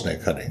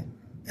rattlesnake hunting.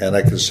 And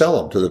I could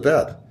sell them to the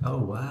vet. Oh,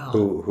 wow.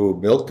 Who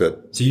milked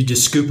it. So you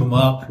just scoop them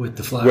up with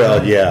the fly Well,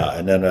 rod? yeah.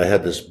 And then I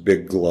had this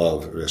big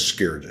glove. It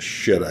scared the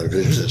shit out of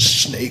it. There's a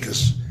snake.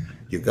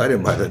 You got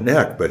him by the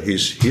neck, but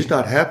he's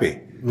not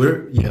happy.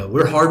 We're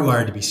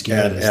hardwired to be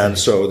scared of this And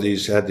thing. so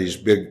these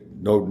big,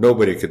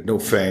 no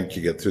fang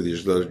could get through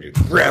these. You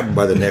grab them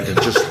by the neck and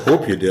just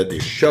hope you did. You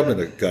shove them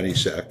in a gunny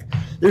sack.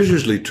 There's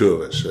usually two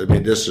of us. I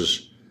mean,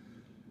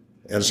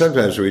 and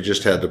sometimes we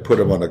just had to put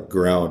them on the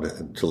ground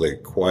until they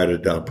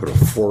quieted down, put a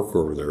fork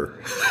over their,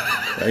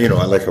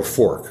 like a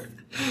fork,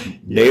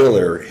 nail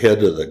their head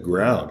to the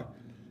ground.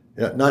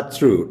 Not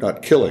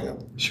killing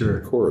them, Sure.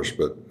 of course,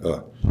 but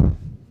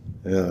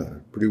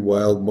pretty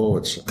wild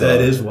moments.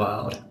 That is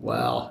wild.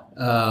 Wow.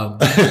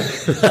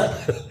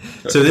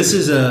 So this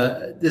is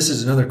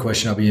another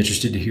question I'll be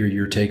interested to hear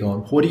your take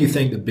on. What do you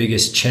think the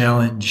biggest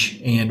challenge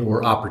and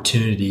or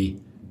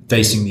opportunity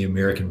facing the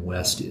American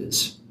West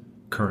is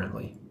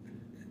currently?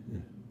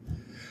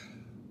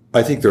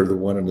 I think they're the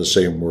one and the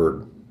same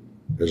word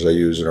as I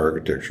use in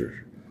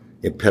architecture.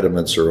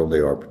 Impediments are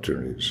only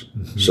opportunities.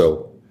 Mm-hmm.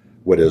 So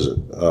what is it?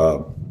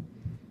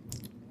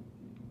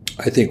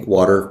 I think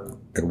water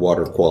and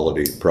water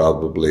quality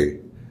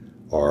probably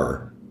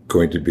are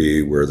going to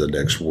be where the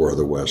next war of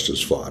the West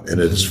is fought.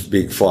 And it's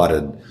being fought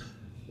in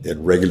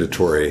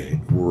regulatory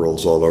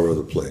worlds all over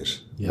the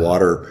place. Yeah.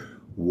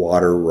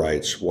 Water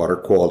rights, water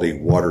quality,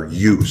 water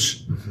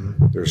use.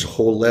 Mm-hmm. There's a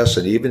whole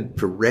lesson, even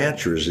for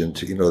ranchers,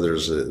 into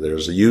there's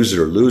a use it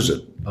or lose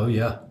it. Oh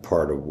yeah,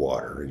 part of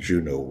water, as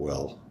you know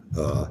well.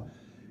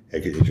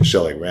 If you're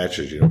selling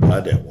ranches, you know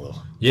goddamn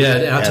well. Yeah,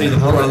 and I'll tell you, the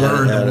more I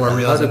learn, the more I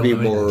realize how to be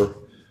more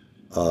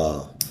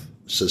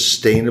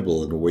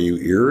sustainable in the way you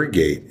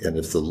irrigate, and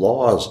if the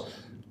laws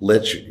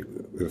would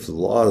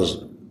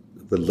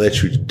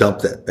let you dump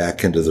that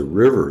back into the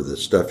river, the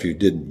stuff you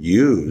didn't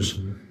use.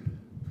 Mm-hmm.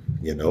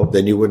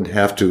 Then you wouldn't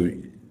have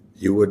to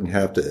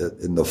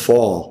in the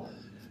fall,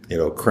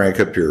 crank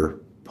up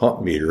your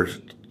pump meter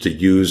to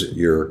use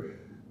your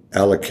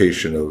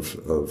allocation of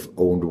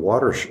owned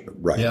water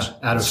rights. Yeah,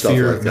 out of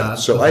fear of not.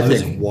 So I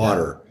think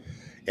water,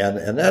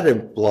 and that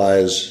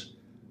implies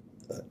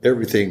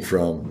everything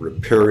from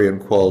riparian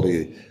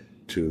quality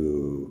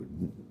to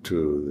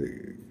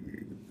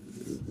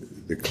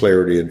the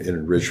clarity and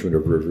enrichment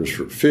of rivers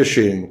for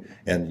fishing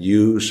and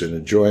use and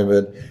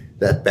enjoyment.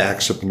 That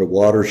backs up into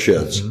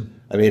watersheds. Mm-hmm.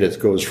 I mean, it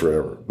goes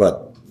forever.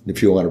 But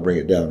if you want to bring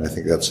it down, I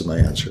think that's my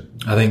answer.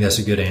 I think that's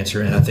a good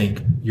answer, and I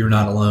think you're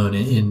not alone.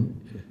 In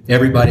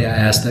everybody I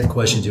asked that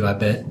question to, I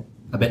bet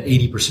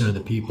 80% of the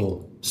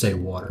people say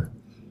water.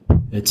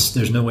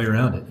 There's no way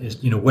around it. It's,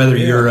 whether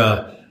you're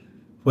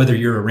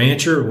a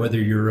rancher or whether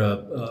you're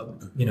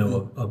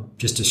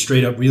just a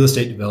straight up real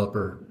estate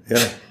developer.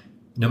 Yeah.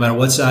 No matter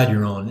what side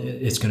you're on,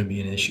 it's going to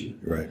be an issue.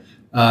 Right.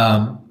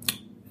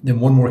 Then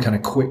one more kind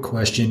of quick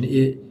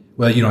question.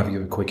 Well, you don't have to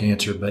give a quick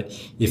answer, but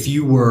if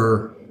you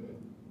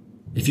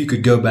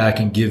could go back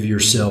and give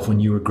yourself, when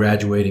you were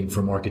graduating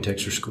from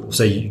architecture school,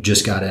 say you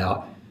just got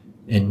out,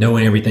 and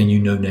knowing everything you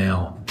know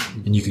now,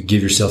 and you could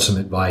give yourself some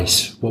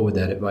advice, what would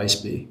that advice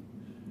be?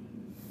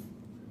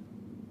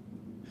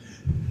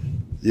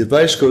 The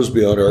advice goes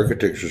beyond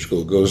architecture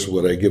school, goes to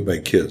what I give my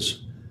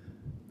kids.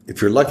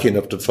 If you're lucky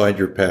enough to find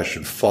your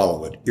passion,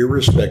 follow it,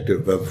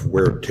 irrespective of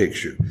where it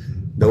takes you.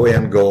 No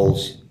end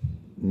goals,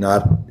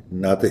 not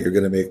that you're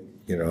going to make,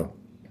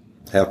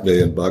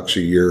 $500,000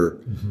 a year.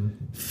 Mm-hmm.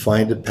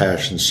 Find a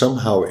passion.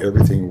 Somehow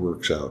everything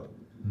works out.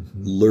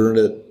 Mm-hmm. Learn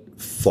it,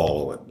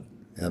 follow it.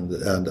 And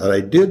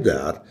I did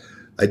that.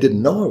 I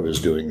didn't know I was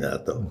doing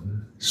that, though. Mm-hmm.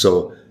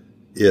 So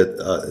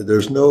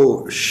there's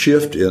no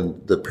shift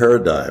in the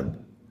paradigm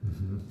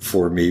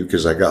for me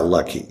because I got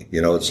lucky.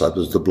 I was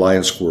the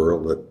blind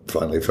squirrel that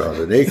finally found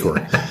an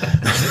acorn.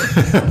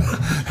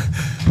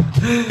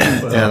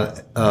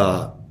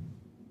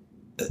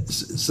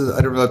 So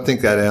I don't really think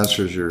that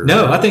answers your...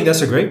 No, I think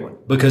that's a great one,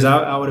 because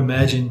I would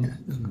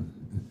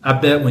imagine, I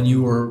bet when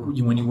you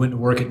went to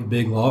work at the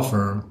big law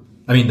firm,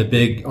 the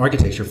big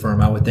architecture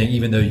firm, I would think,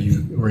 even though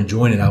you were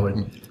enjoying it,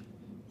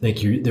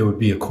 think there would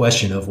be a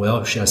question of,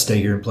 well, should I stay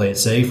here and play it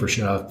safe, or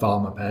should I follow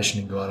my passion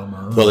and go out on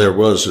my own? Well, there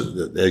was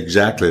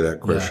exactly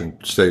that question.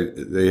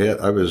 Yeah.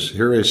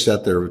 I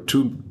sat there with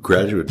 2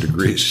 graduate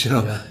degrees,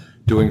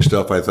 doing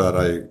stuff I thought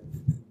I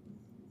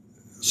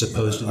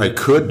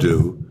could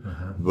do,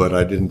 but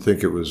I didn't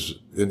think it was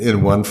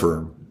in one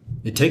firm.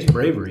 It takes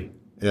bravery.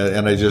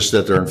 And I just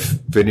sat there and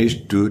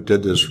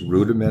did this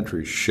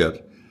rudimentary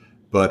shit.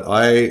 But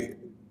I,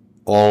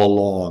 all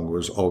along,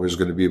 was always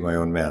going to be my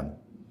own man.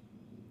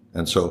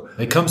 And so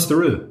it comes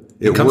through.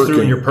 It comes through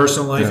in your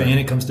personal life, and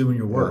it comes through in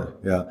your work.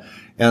 Yeah.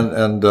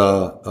 And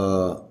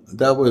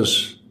that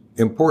was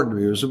important to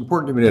me. It was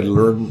important to me to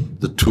learn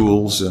the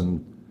tools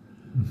and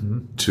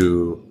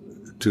to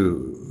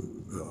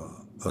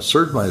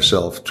assert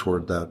myself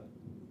toward that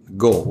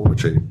goal,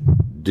 which I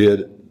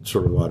did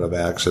sort of out of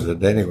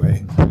accident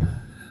anyway.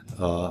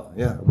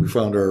 We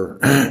found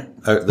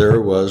there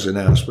it was in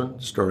Aspen,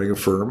 starting a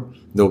firm.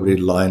 Nobody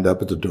lined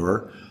up at the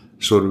door.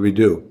 So what did we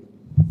do?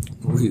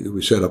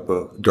 We set up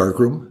a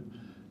darkroom,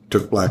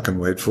 took black and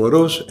white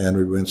photos, and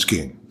we went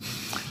skiing.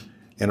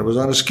 And it was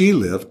on a ski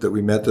lift that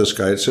we met this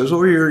guy that says,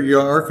 "Oh, you're a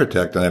young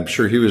architect." And I'm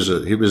sure he was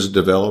a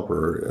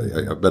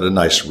developer, but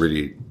a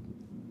really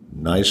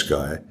nice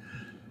guy.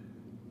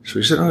 So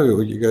he said,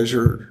 "Oh, you guys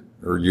are,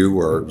 or you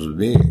are, it was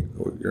me.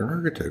 Oh, you're an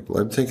architect.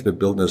 Well, I'm thinking of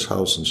building this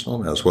house in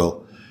Snowmass."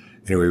 Well,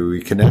 anyway,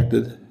 we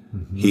connected.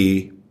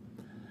 He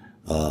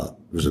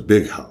it was a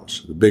big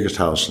house, the biggest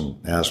house in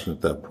Aspen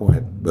at that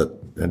point,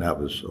 and that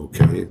was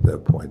okay at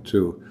that point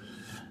too.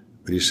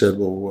 But he said,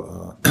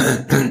 "Well,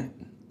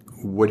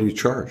 what do you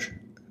charge?"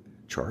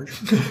 Charge?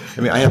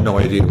 I mean, I have no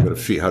idea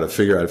how to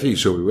figure out a fee.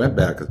 So we went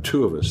back, the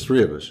 2 of us,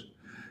 3 of us.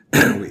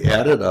 We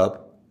added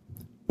up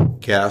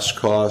gas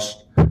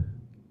cost,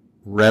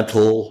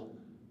 rental,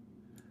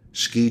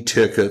 ski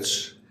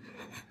tickets,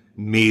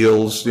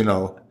 meals,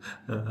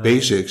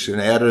 basics,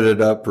 and added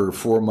it up for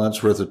 4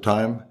 months worth of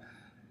time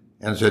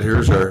and said,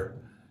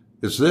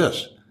 it's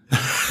this.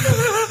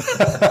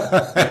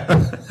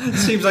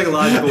 Seems like a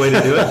logical way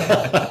to do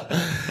it.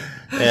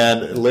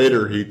 And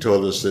later he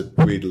told us that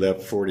we'd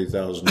left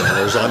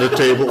 $40,000 on the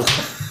table.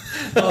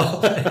 Oh,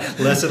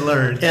 lesson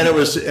learned. And it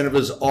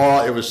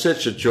was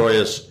such a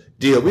joyous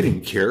deal. We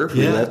didn't care if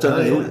we left.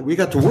 We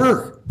got to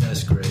work.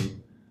 That's great.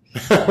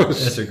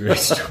 That's a great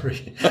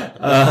story.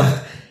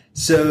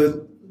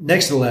 So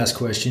next to the last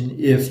question,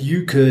 if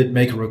you could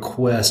make a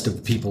request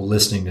of people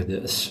listening to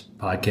this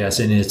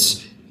podcast, and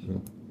it's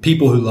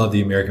people who love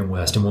the American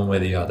West in one way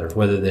or the other,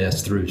 whether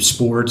that's through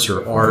sports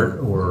or art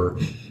or,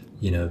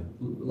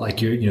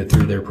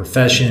 through their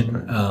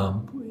profession,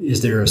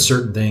 is there a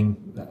certain thing,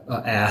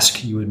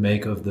 ask you would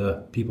make of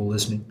the people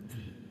listening?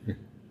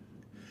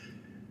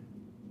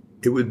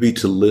 It would be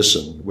to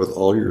listen with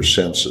all your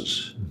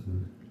senses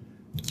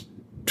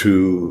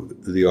to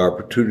the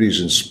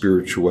opportunities in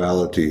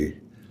spirituality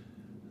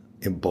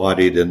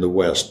embodied in the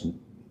West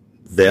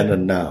then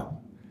and now.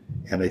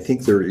 And I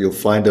think you'll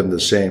find them the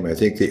same. I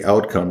think the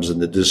outcomes and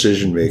the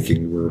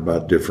decision-making were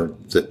about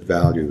different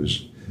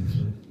values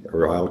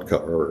or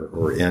outcome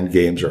or end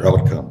games or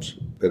outcomes.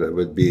 But it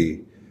would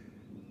be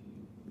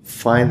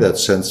find that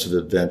sense of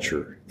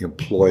adventure,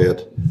 employ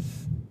it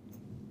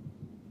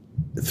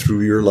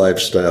through your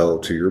lifestyle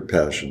to your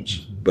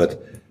passions.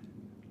 But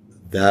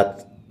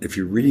that, if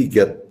you really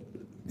get,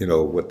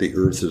 what the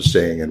earth is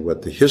saying and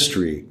what the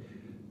history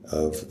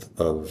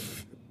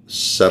of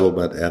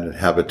settlement and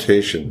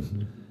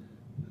habitation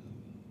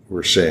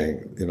we're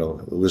saying,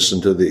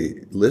 listen to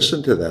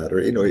that,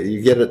 or,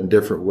 you get it in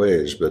different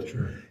ways. But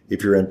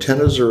if your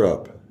antennas are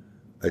up,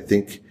 I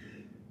think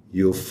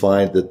you'll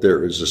find that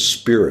there is a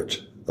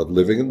spirit of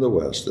living in the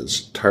West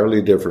that's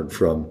entirely different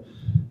from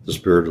the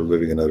spirit of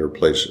living in other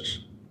places.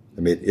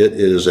 I mean, it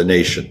is a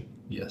nation.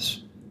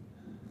 Yes.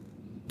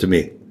 To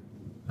me.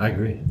 I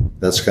agree.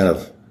 That's kind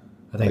of,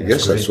 I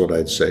guess that's what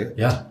I'd say.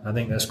 Yeah, I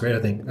think that's great. I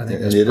think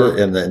that's perfect.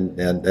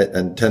 And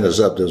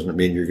antennas up doesn't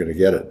mean you're going to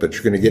get it, but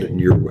you're going to get it in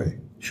your way.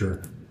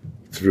 Sure.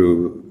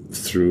 Through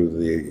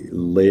the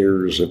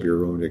layers of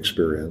your own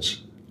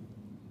experience,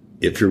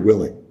 if you're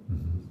willing.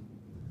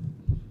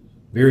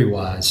 Very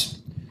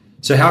wise.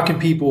 So how can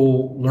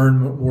people learn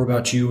more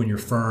about you and your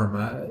firm?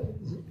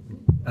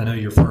 I know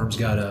your firm's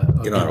got a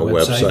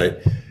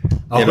website.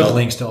 I'll put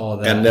links to all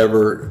of that. And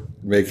never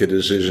make a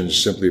decision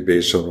simply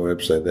based on the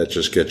website. That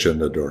just gets you in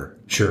the door.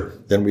 Sure.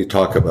 Then we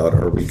talk about,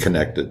 are we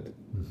connected?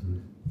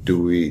 Do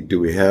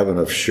we have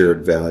enough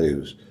shared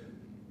values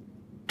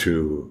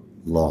to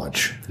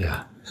launch?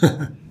 Yeah.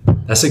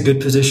 That's a good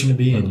position to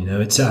be in.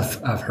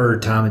 I've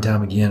heard time and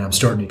time again, I'm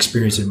starting to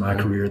experience in my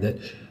career that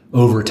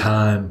over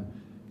time,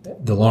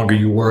 the longer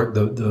you work,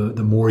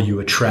 the more you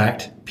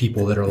attract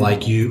people that are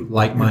like you,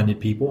 like-minded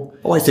people.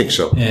 Oh, I think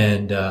so.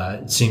 And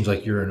it seems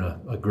like you're in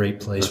a great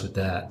place with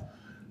that.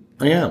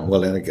 I am.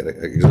 Well, and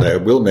again, I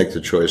will make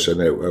the choice. I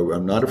mean,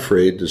 I'm not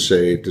afraid to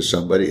say to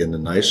somebody in the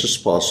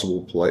nicest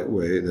possible, polite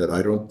way that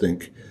I don't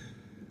think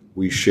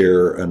we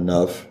share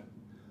enough,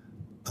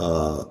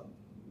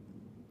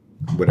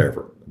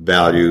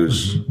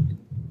 values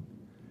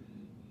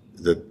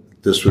that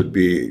this would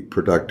be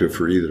productive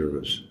for either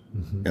of us.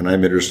 Mm-hmm. And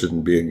I'm interested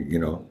in being,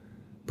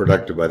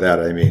 productive. By that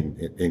I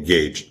mean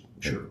engaged,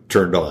 sure,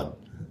 turned on.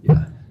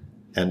 Yeah.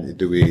 And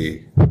do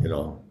we,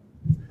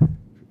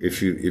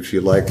 if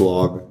you like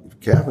log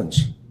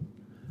cabins,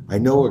 I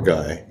know a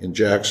guy in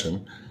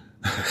Jackson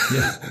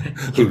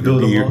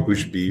who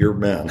should be your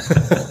man.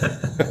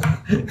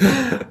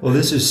 Well,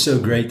 this is so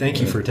great.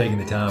 Thank you for taking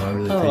the time. I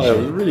really appreciate it.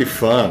 It was really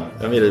fun.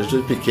 I mean, it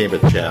just became a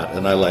chat,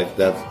 and I like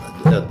that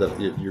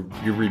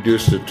you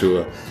reduced it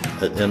to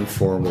an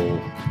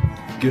informal.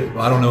 Good.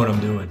 Well, I don't know what I'm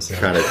doing. So.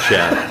 Kind of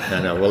chat.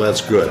 I know. Well,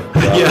 that's good.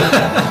 Yeah.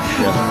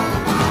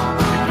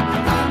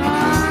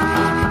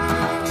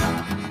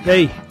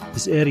 Hey,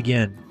 this is Ed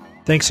again.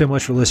 Thanks so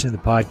much for listening to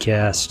the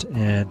podcast,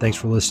 and thanks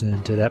for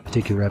listening to that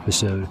particular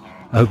episode.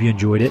 I hope you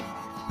enjoyed it.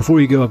 Before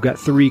you go, I've got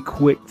 3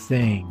 quick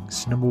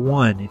things. Number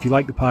 1, if you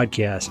like the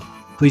podcast,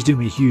 please do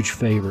me a huge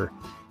favor.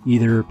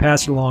 Either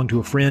pass it along to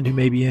a friend who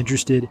may be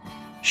interested,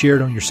 share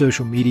it on your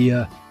social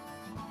media,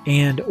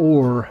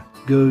 or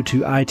go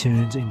to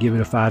iTunes and give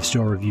it a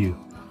 5-star review.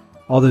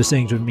 All those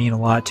things would mean a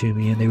lot to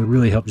me, and they would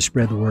really help to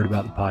spread the word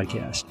about the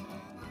podcast.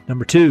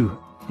 Number 2,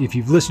 if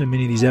you've listened to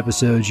many of these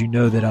episodes, you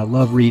know that I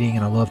love reading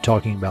and I love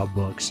talking about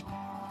books.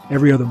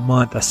 Every other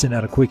month, I send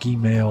out a quick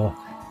email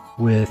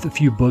with a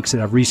few books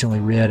that I've recently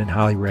read and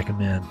highly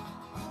recommend.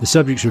 The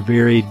subjects are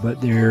varied, but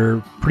they're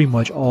pretty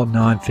much all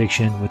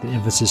nonfiction with an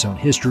emphasis on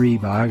history,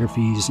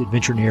 biographies,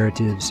 adventure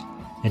narratives,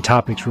 and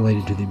topics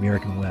related to the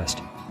American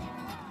West.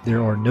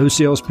 There are no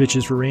sales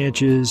pitches for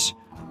ranches,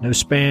 no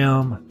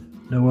spam,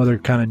 no other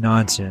kind of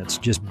nonsense,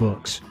 just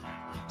books.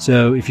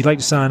 So if you'd like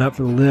to sign up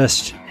for the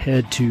list,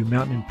 head to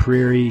Mountain and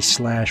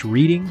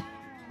Prairie/reading,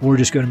 or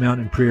just go to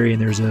Mountain and Prairie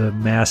and there's a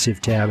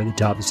massive tab at the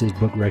top that says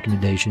book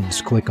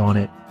recommendations. Click on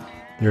it.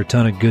 There are a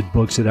ton of good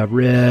books that I've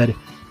read.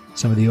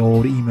 Some of the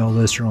old email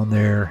lists are on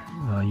there.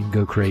 You can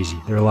go crazy.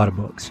 There are a lot of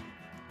books.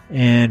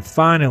 And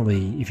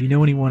finally, if you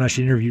know anyone I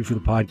should interview for the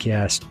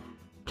podcast,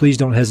 please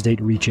don't hesitate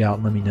to reach out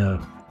and let me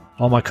know.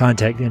 All my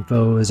contact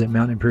info is at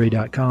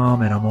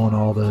mountainandprairie.com, and I'm on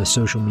all the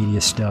social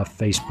media stuff,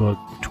 Facebook,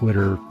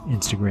 Twitter,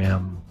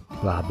 Instagram,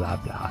 blah, blah,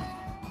 blah.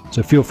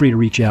 So feel free to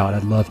reach out.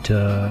 I'd love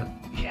to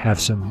have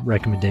some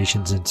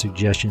recommendations and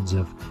suggestions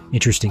of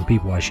interesting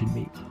people I should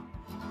meet.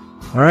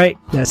 All right,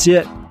 that's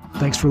it.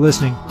 Thanks for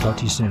listening. Talk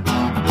to you soon.